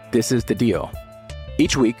 this is The Deal.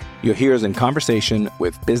 Each week, you'll hear us in conversation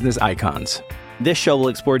with business icons. This show will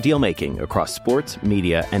explore deal-making across sports,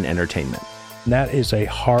 media, and entertainment. That is a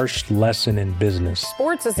harsh lesson in business.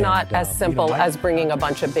 Sports is not as simple as bringing a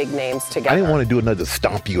bunch of big names together. I didn't want to do another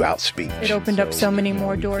stomp you out speech. It opened up so many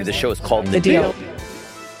more doors. The show is called The Deal.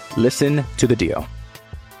 Listen to The Deal.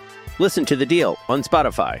 Listen to The Deal on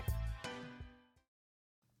Spotify.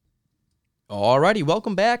 Alrighty,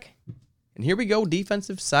 welcome back. And here we go,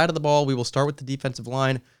 defensive side of the ball. We will start with the defensive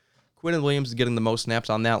line. Quinnen Williams is getting the most snaps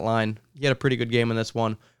on that line. He had a pretty good game in this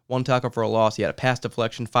one. 1 tackle for a loss. He had a pass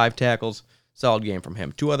deflection, 5 tackles. Solid game from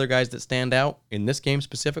him. 2 other guys that stand out in this game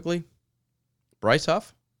specifically. Bryce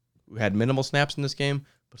Huff, who had minimal snaps in this game,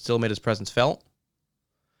 but still made his presence felt.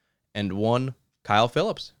 And 1, Kyle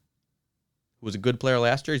Phillips, who was a good player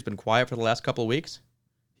last year. He's been quiet for the last couple of weeks.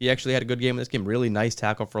 He actually had a good game in this game. Really nice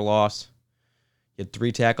tackle for loss. He had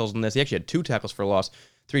 3 tackles in this. He actually had 2 tackles for loss,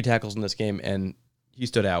 3 tackles in this game, and he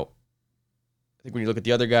stood out. I think when you look at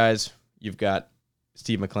the other guys, you've got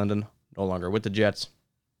Steve McClendon, no longer with the Jets.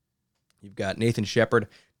 You've got Nathan Shepard,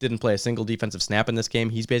 didn't play a single defensive snap in this game.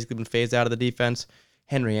 He's basically been phased out of the defense.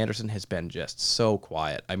 Henry Anderson has been just so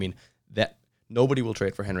quiet. I mean, that nobody will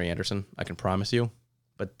trade for Henry Anderson, I can promise you.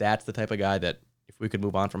 But that's the type of guy that if we could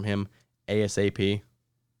move on from him ASAP,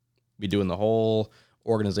 be doing the whole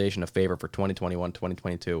organization a favor for 2021,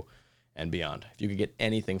 2022, and beyond. If you could get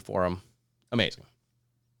anything for him, amazing.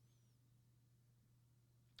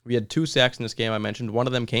 We had 2 sacks in this game I mentioned. One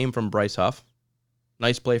of them came from Bryce Huff.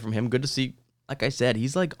 Nice play from him. Good to see. Like I said,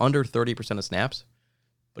 he's like under 30% of snaps,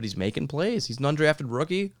 but he's making plays. He's an undrafted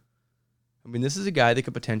rookie. I mean, this is a guy that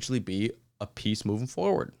could potentially be a piece moving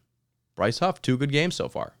forward. Bryce Huff, 2 good games so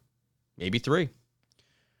far. Maybe 3.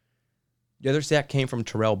 The other sack came from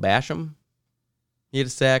Terrell Basham. He had a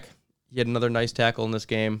sack. He had another nice tackle in this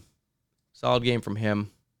game. Solid game from him.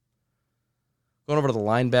 Going over to the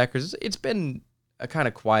linebackers, it's been a kind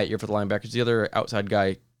of quiet year for the linebackers. The other outside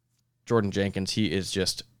guy, Jordan Jenkins, he is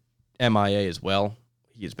just MIA as well.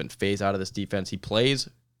 He has been phased out of this defense. He plays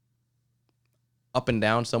up and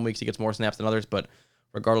down. Some weeks he gets more snaps than others, but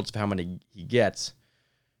regardless of how many he gets,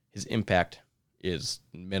 his impact is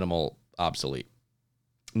minimal, obsolete.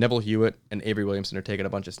 Neville Hewitt and Avery Williamson are taking a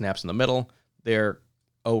bunch of snaps in the middle. They're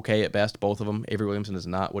okay at best, both of them. Avery Williamson is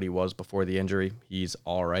not what he was before the injury. He's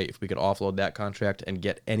all right. If we could offload that contract and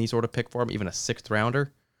get any sort of pick for him, even a 6th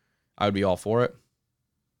rounder, I would be all for it.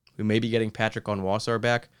 We may be getting Patrick Onwuasor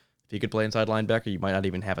back. If he could play inside linebacker, you might not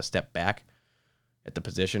even have a step back at the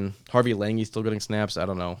position. Harvey Lange's still getting snaps. I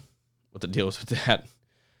don't know what the deal is with that.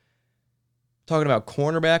 Talking about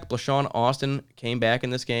cornerback, Blashawn Austin came back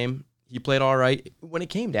in this game. He played all right. When it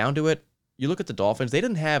came down to it, you look at the Dolphins, they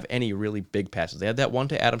didn't have any really big passes. They had that one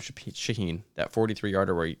to Adam Shaheen, that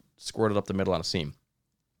 43-yarder where he squirted up the middle on a seam.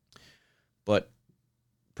 But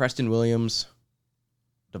Preston Williams,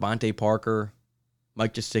 Devontae Parker,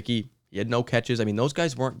 Mike Gesicki, he had no catches. I mean, those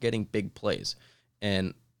guys weren't getting big plays.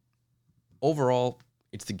 And overall,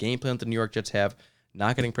 it's the game plan that the New York Jets have,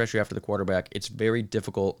 not getting pressure after the quarterback. It's very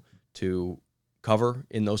difficult to cover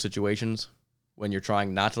in those situations when you're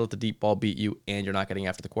trying not to let the deep ball beat you and you're not getting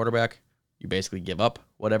after the quarterback. You basically give up,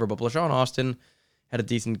 whatever. But Blashawn Austin had a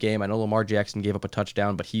decent game. I know Lamar Jackson gave up a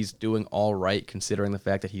touchdown, but he's doing all right considering the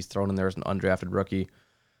fact that he's thrown in there as an undrafted rookie.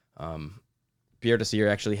 Pierre Desir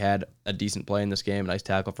actually had a decent play in this game, nice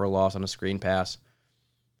tackle for a loss on a screen pass.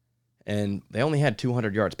 And they only had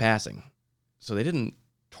 200 yards passing, so they didn't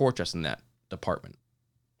torch us in that department.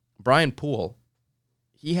 Brian Poole,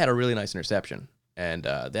 he had a really nice interception, and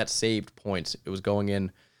that saved points. It was going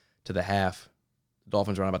in to the half. The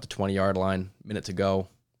Dolphins were on about the 20-yard line, minute to go.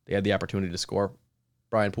 They had the opportunity to score.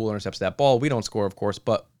 Brian Poole intercepts that ball. We don't score, of course,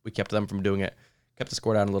 but we kept them from doing it. Kept the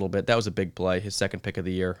score down a little bit. That was a big play, his second pick of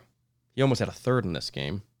the year. He almost had a third in this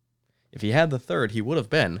game. If he had the third, he would have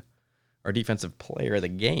been our defensive player of the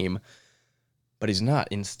game, but he's not.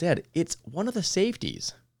 Instead, it's one of the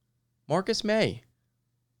safeties, Marcus May.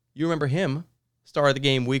 You remember him, star of the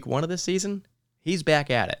game week 1 of this season? He's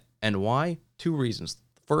back at it. And why? 2 reasons.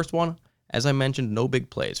 The first one, as I mentioned, no big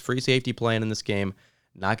plays. Free safety playing in this game,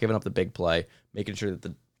 not giving up the big play, making sure that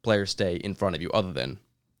the players stay in front of you other than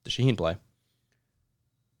the Shaheen play.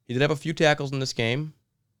 He did have a few tackles in this game,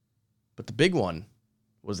 but the big one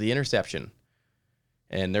was the interception.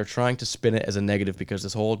 And they're trying to spin it as a negative because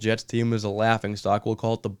this whole Jets team is a laughingstock. We'll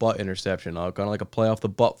call it the butt interception, kind of like a play off the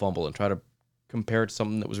butt fumble, and try to compare it to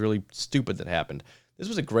something that was really stupid that happened. This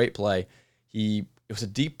was a great play. It was a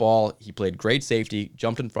deep ball. He played great safety,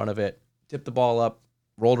 jumped in front of it, tipped the ball up,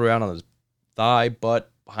 rolled around on his thigh,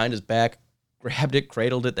 butt, behind his back, grabbed it,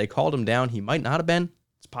 cradled it. They called him down. He might not have been.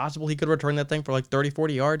 It's possible he could return that thing for like 30,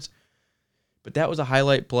 40 yards. But that was a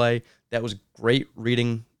highlight play. That was great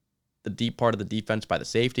reading the deep part of the defense by the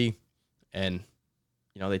safety. And,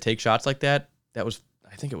 they take shots like that. That was,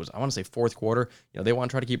 I want to say fourth quarter. They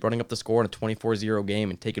want to try to keep running up the score in a 24-0 game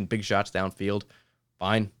and taking big shots downfield.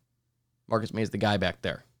 Fine. Marcus May's the guy back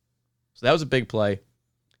there. So that was a big play.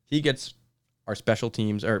 He gets our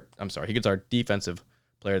he gets our defensive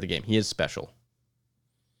player of the game. He is special.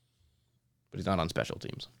 But he's not on special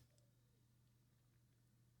teams.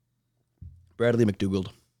 Bradley McDougald.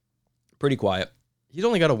 Pretty quiet. He's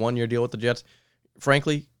only got a 1-year deal with the Jets.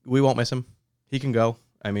 Frankly, we won't miss him. He can go.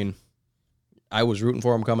 I mean, I was rooting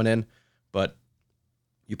for him coming in, but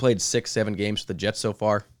you played 6-7 games for the Jets so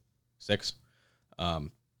far. 6.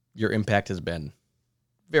 Your impact has been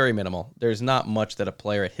very minimal. There's not much that a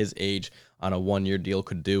player at his age on a 1-year deal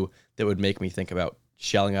could do that would make me think about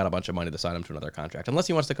shelling out a bunch of money to sign him to another contract. Unless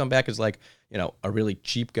he wants to come back as a really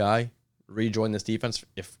cheap guy, rejoin this defense.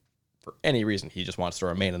 If for any reason he just wants to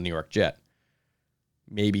remain a New York Jet.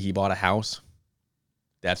 Maybe he bought a house.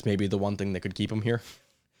 That's maybe the one thing that could keep him here.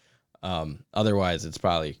 Otherwise, it's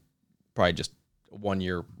probably just a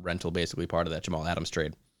 1-year rental, basically part of that Jamal Adams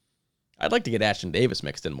trade. I'd like to get Ashton Davis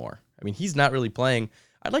mixed in more. I mean, he's not really playing.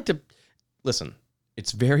 I'd like to listen.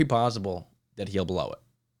 It's very possible that he'll blow it,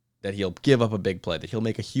 that he'll give up a big play, that he'll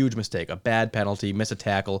make a huge mistake, a bad penalty, miss a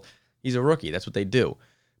tackle. He's a rookie. That's what they do.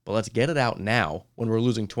 But let's get it out now when we're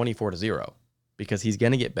losing 24-0 because he's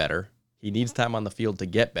going to get better. He needs time on the field to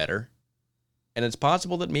get better. And it's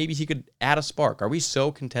possible that maybe he could add a spark. Are we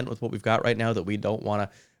so content with what we've got right now that we don't want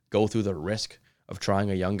to go through the risk of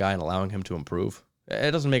trying a young guy and allowing him to improve?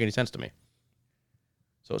 It doesn't make any sense to me.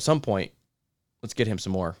 So at some point, let's get him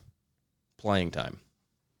some more playing time.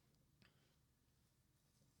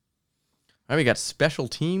 All right, we got special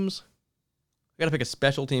teams. We got to pick a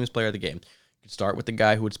special teams player of the game. You could start with the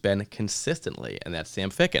guy who it's been consistently, and that's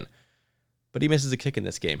Sam Ficken. But he misses a kick in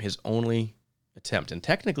this game, his only attempt. And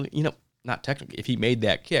technically, not technically, if he made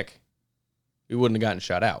that kick, we wouldn't have gotten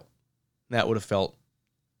shut out. That would have felt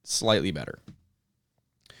slightly better.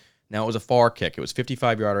 Now, it was a far kick. It was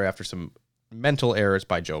 55-yarder after some mental errors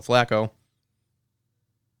by Joe Flacco.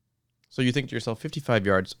 So you think to yourself, 55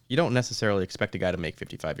 yards, you don't necessarily expect a guy to make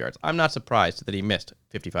 55 yards. I'm not surprised that he missed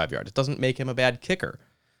 55 yards. It doesn't make him a bad kicker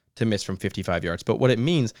to miss from 55 yards. But what it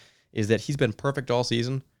means is that he's been perfect all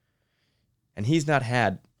season, and he's not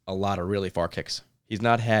had a lot of really far kicks. He's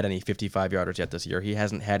not had any 55-yarders yet this year. He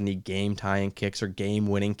hasn't had any game-tying kicks or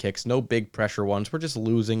game-winning kicks. No big pressure ones. We're just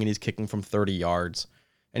losing, and he's kicking from 30 yards,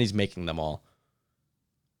 and he's making them all.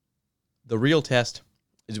 The real test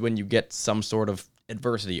is when you get some sort of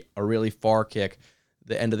adversity, a really far kick,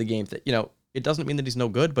 the end of the game. That, it doesn't mean that he's no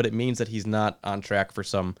good, but it means that he's not on track for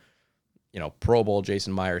some, Pro Bowl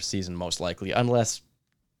Jason Myers season, most likely, unless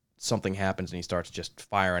something happens and he starts just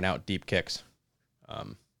firing out deep kicks.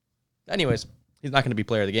 Anyways, he's not going to be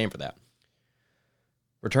player of the game for that.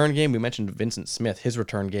 Return game, we mentioned Vincent Smith. His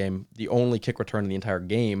return game, the only kick return in the entire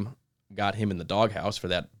game, got him in the doghouse for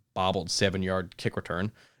that bobbled 7-yard kick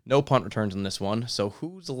return. No punt returns in this one. So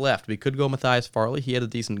who's left? We could go Matthias Farley. He had a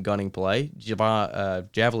decent gunning play.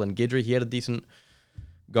 Javelin Guidry, he had a decent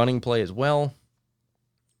gunning play as well.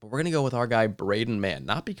 But we're going to go with our guy, Braden Mann.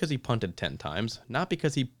 Not because he punted 10 times. Not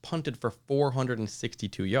because he punted for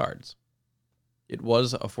 462 yards. It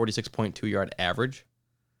was a 46.2-yard average.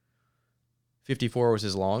 54 was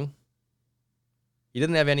his long. He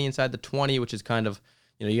didn't have any inside the 20, which is kind of,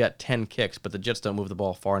 you got 10 kicks, but the Jets don't move the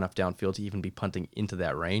ball far enough downfield to even be punting into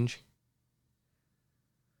that range.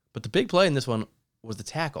 But the big play in this one was the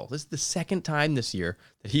tackle. This is the second time this year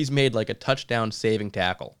that he's made like a touchdown-saving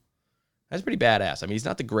tackle. That's pretty badass. I mean, he's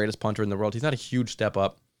not the greatest punter in the world. He's not a huge step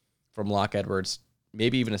up from Locke Edwards,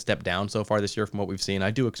 maybe even a step down so far this year from what we've seen.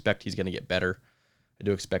 I do expect he's going to get better. I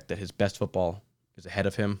do expect that his best football is ahead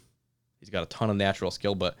of him. He's got a ton of natural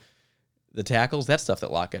skill, but the tackles, that's stuff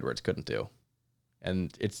that Locke Edwards couldn't do.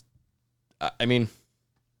 And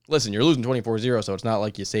listen, you're losing 24-0, so it's not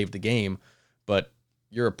like you saved the game, but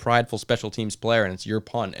you're a prideful special teams player, and it's your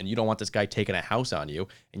punt, and you don't want this guy taking a house on you,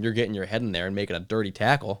 and you're getting your head in there and making a dirty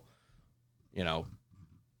tackle.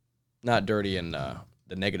 Not dirty in the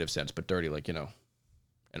negative sense, but dirty like, an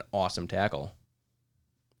awesome tackle.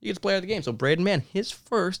 He gets player of the game. So Braden Mann, his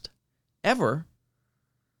first ever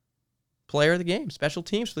player of the game, special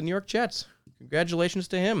teams for the New York Jets. Congratulations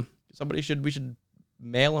to him. We should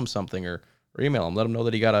mail him something or email him, let him know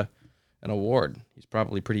that he got an award. He's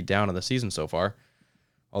probably pretty down on the season so far,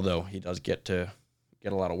 although he does get a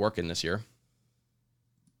lot of work in this year.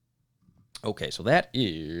 Okay, so that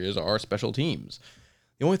is our special teams.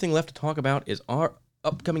 The only thing left to talk about is our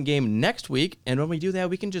upcoming game next week, and when we do that,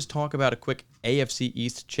 we can just talk about a quick AFC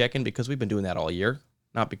East check-in because we've been doing that all year,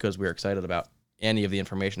 not because we're excited about any of the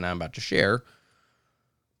information I'm about to share,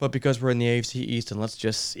 but because we're in the AFC East, and let's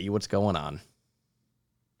just see what's going on.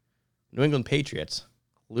 New England Patriots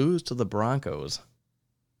lose to the Broncos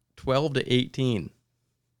 12-18.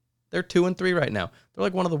 They're 2-3 right now. They're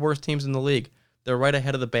like one of the worst teams in the league. They're right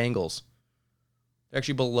ahead of the Bengals. They're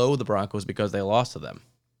actually below the Broncos because they lost to them.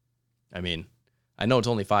 I mean, I know it's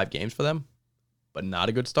only 5 games for them, but not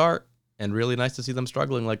a good start, and really nice to see them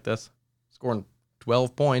struggling like this, scoring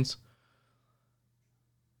 12 points.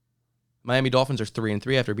 Miami Dolphins are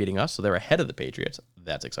 3-3 after beating us, so they're ahead of the Patriots.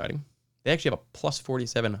 That's exciting. They actually have a plus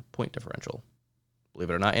 47 point differential,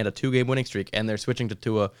 believe it or not, and a 2-game winning streak, and they're switching to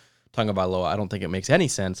Tua Tagovailoa. I don't think it makes any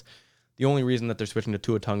sense. The only reason that they're switching to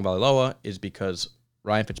Tua Tagovailoa is because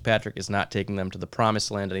Ryan Fitzpatrick is not taking them to the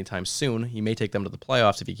promised land anytime soon. He may take them to the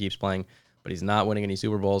playoffs if he keeps playing, but he's not winning any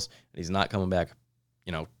Super Bowls, and he's not coming back.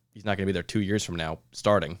 He's not going to be there 2 years from now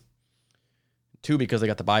starting. 2, because they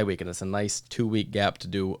got the bye week, and it's a nice 2-week gap to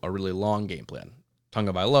do a really long game plan.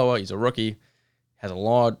 Tagovailoa, he's a rookie, has a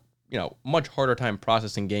long, much harder time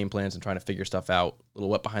processing game plans and trying to figure stuff out. A little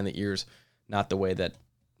wet behind the ears, not the way that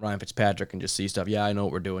Ryan Fitzpatrick can just see stuff. Yeah, I know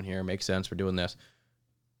what we're doing here. Makes sense. We're doing this.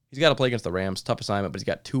 He's got to play against the Rams. Tough assignment, but he's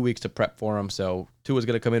got 2 weeks to prep for him. So Tua's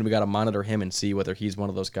going to come in. We got to monitor him and see whether he's one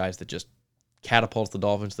of those guys that just catapults the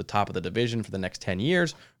Dolphins to the top of the division for the next 10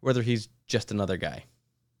 years, or whether he's just another guy.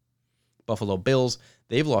 Buffalo Bills,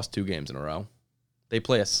 they've lost 2 games in a row. They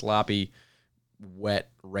play a sloppy,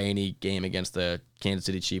 wet, rainy game against the Kansas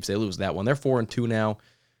City Chiefs. They lose that one. They're 4-2 now,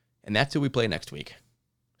 and that's who we play next week.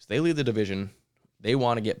 So they lead the division. They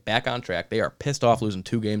want to get back on track. They are pissed off losing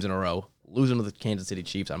 2 games in a row, losing to the Kansas City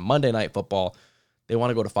Chiefs on Monday Night Football. They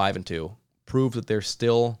want to go to 5-2, prove that they're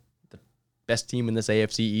still the best team in this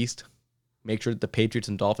AFC East, make sure that the Patriots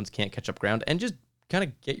and Dolphins can't catch up ground, and just kind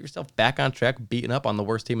of get yourself back on track, beating up on the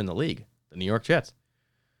worst team in the league, the New York Jets.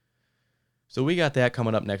 So we got that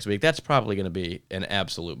coming up next week. That's probably going to be an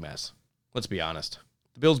absolute mess. Let's be honest.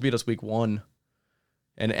 The Bills beat us week 1,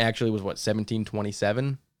 and it actually was,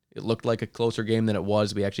 17-27? It looked like a closer game than it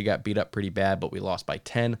was. We actually got beat up pretty bad, but we lost by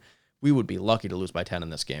 10. we would be lucky to lose by 10 in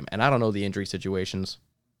this game. And I don't know the injury situations.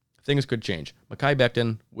 Things could change. Mekhi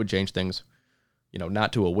Becton would change things,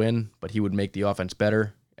 not to a win, but he would make the offense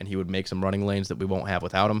better, and he would make some running lanes that we won't have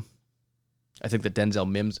without him. I think that Denzel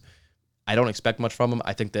Mims, I don't expect much from him.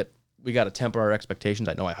 I think that we got to temper our expectations.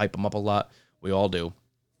 I know I hype him up a lot. We all do.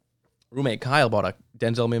 Roommate Kyle bought a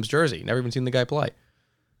Denzel Mims jersey. Never even seen the guy play.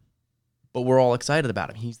 But we're all excited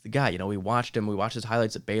about him. He's the guy. We watched him. We watched his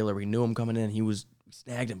highlights at Baylor. We knew him coming in. We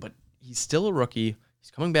snagged him, but he's still a rookie.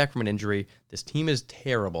 He's coming back from an injury. This team is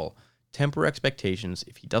terrible. Temper expectations.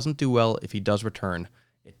 If he doesn't do well, if he does return,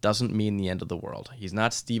 it doesn't mean the end of the world. He's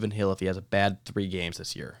not Stephen Hill if he has a bad 3 games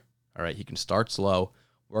this year. All right, he can start slow,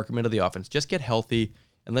 work him into the offense. Just get healthy,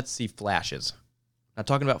 and let's see flashes. Not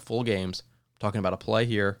talking about full games. I'm talking about a play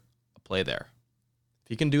here, a play there. If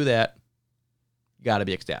he can do that, you got to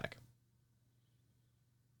be ecstatic.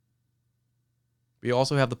 We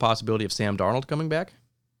also have the possibility of Sam Darnold coming back.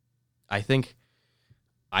 I think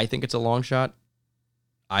it's a long shot.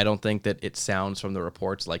 I don't think that it sounds from the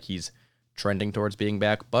reports like he's trending towards being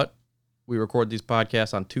back, but we record these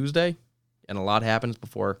podcasts on Tuesday, and a lot happens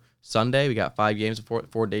before Sunday. We got 5 games before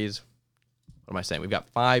 4 days. What am I saying? We've got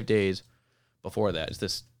 5 days before that. It's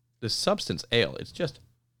this substance ale. It's just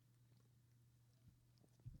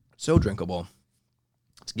so drinkable.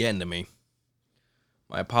 It's getting to me.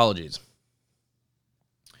 My apologies.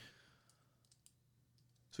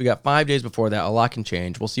 So we got 5 days before that. A lot can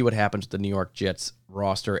change. We'll see what happens with the New York Jets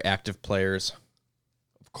roster, active players.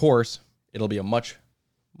 Of course, it'll be a much,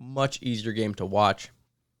 much easier game to watch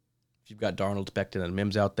if you've got Darnold, Becton, and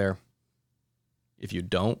Mims out there. If you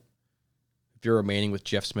don't, if you're remaining with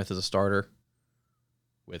Jeff Smith as a starter,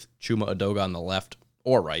 with Chuma Edoga on the left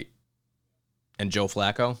or right, and Joe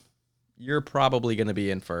Flacco, you're probably going to be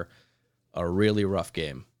in for a really rough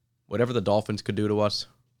game. Whatever the Dolphins could do to us,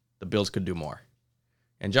 the Bills could do more.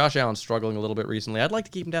 And Josh Allen's struggling a little bit recently. I'd like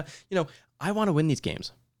to keep him down. I want to win these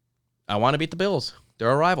games. I want to beat the Bills.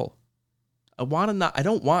 They're a rival. I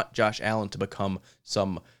don't want Josh Allen to become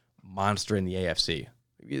some monster in the AFC.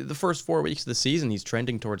 The first 4 weeks of the season, he's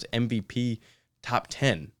trending towards MVP top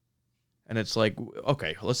 10. And it's like,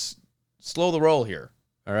 okay, let's slow the roll here.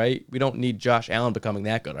 All right? We don't need Josh Allen becoming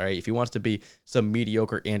that good. All right? If he wants to be some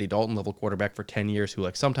mediocre Andy Dalton level quarterback for 10 years who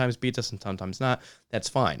sometimes beats us and sometimes not, that's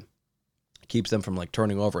fine. Keeps them from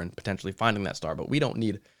turning over and potentially finding that star. But we don't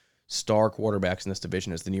need star quarterbacks in this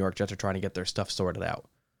division as the New York Jets are trying to get their stuff sorted out.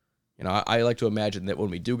 I like to imagine that when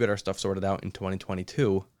we do get our stuff sorted out in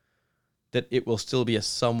 2022, that it will still be a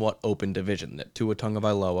somewhat open division, that Tua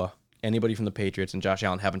Tagovailoa, anybody from the Patriots, and Josh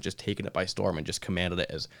Allen haven't just taken it by storm and just commanded it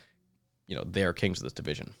as, they're kings of this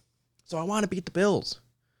division. So I want to beat the Bills.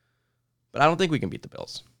 But I don't think we can beat the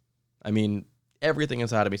Bills. Everything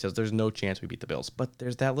inside of me says there's no chance we beat the Bills. But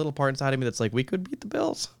there's that little part inside of me that's like, we could beat the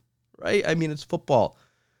Bills, right? It's football.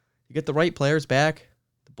 You get the right players back.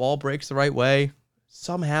 The ball breaks the right way.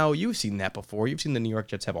 Somehow, you've seen that before. You've seen the New York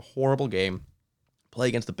Jets have a horrible game, play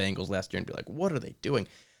against the Bengals last year and be like, what are they doing?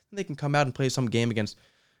 And they can come out and play some game against,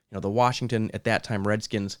 the Washington, at that time,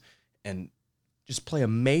 Redskins, and just play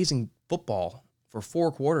amazing football for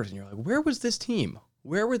 4 quarters. And you're like, where was this team?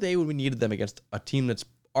 Where were they when we needed them against a team that's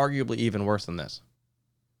arguably even worse than this?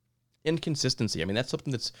 Inconsistency. That's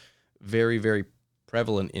something that's very, very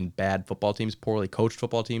prevalent in bad football teams, poorly coached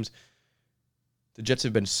football teams. The Jets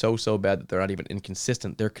have been so bad that they're not even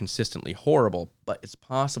inconsistent. They're consistently horrible, but it's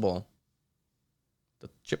possible. The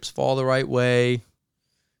chips fall the right way.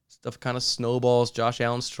 Stuff kind of snowballs. Josh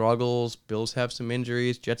Allen struggles. Bills have some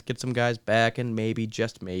injuries. Jets get some guys back, and maybe,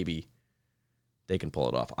 just maybe, they can pull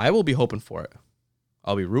it off. I will be hoping for it.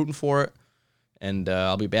 I'll be rooting for it, and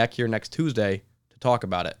I'll be back here next Tuesday to talk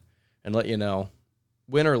about it and let you know,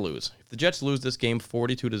 win or lose. If the Jets lose this game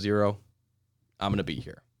 42-0, I'm going to be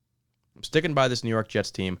here. I'm sticking by this New York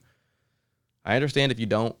Jets team. I understand if you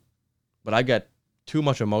don't, but I got too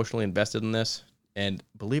much emotionally invested in this, and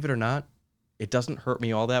believe it or not, it doesn't hurt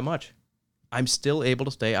me all that much. I'm still able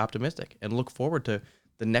to stay optimistic and look forward to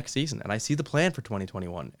the next season, and I see the plan for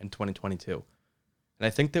 2021 and 2022. And I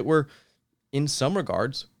think that we're, in some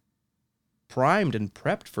regards, primed and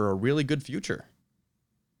prepped for a really good future.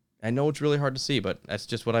 I know it's really hard to see, but that's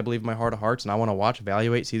just what I believe in my heart of hearts, and I want to watch,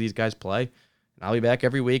 evaluate, see these guys play. And I'll be back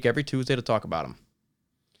every week, every Tuesday to talk about them.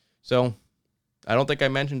 So, I don't think I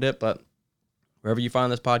mentioned it, but wherever you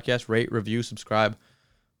find this podcast, rate, review, subscribe.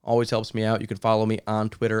 Always helps me out. You can follow me on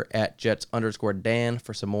Twitter at Jets_Dan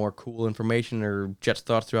for some more cool information or Jets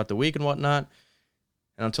thoughts throughout the week and whatnot.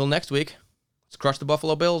 And until next week, let's crush the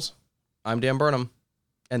Buffalo Bills. I'm Dan Burnham,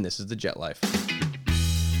 and this is the Jet Life.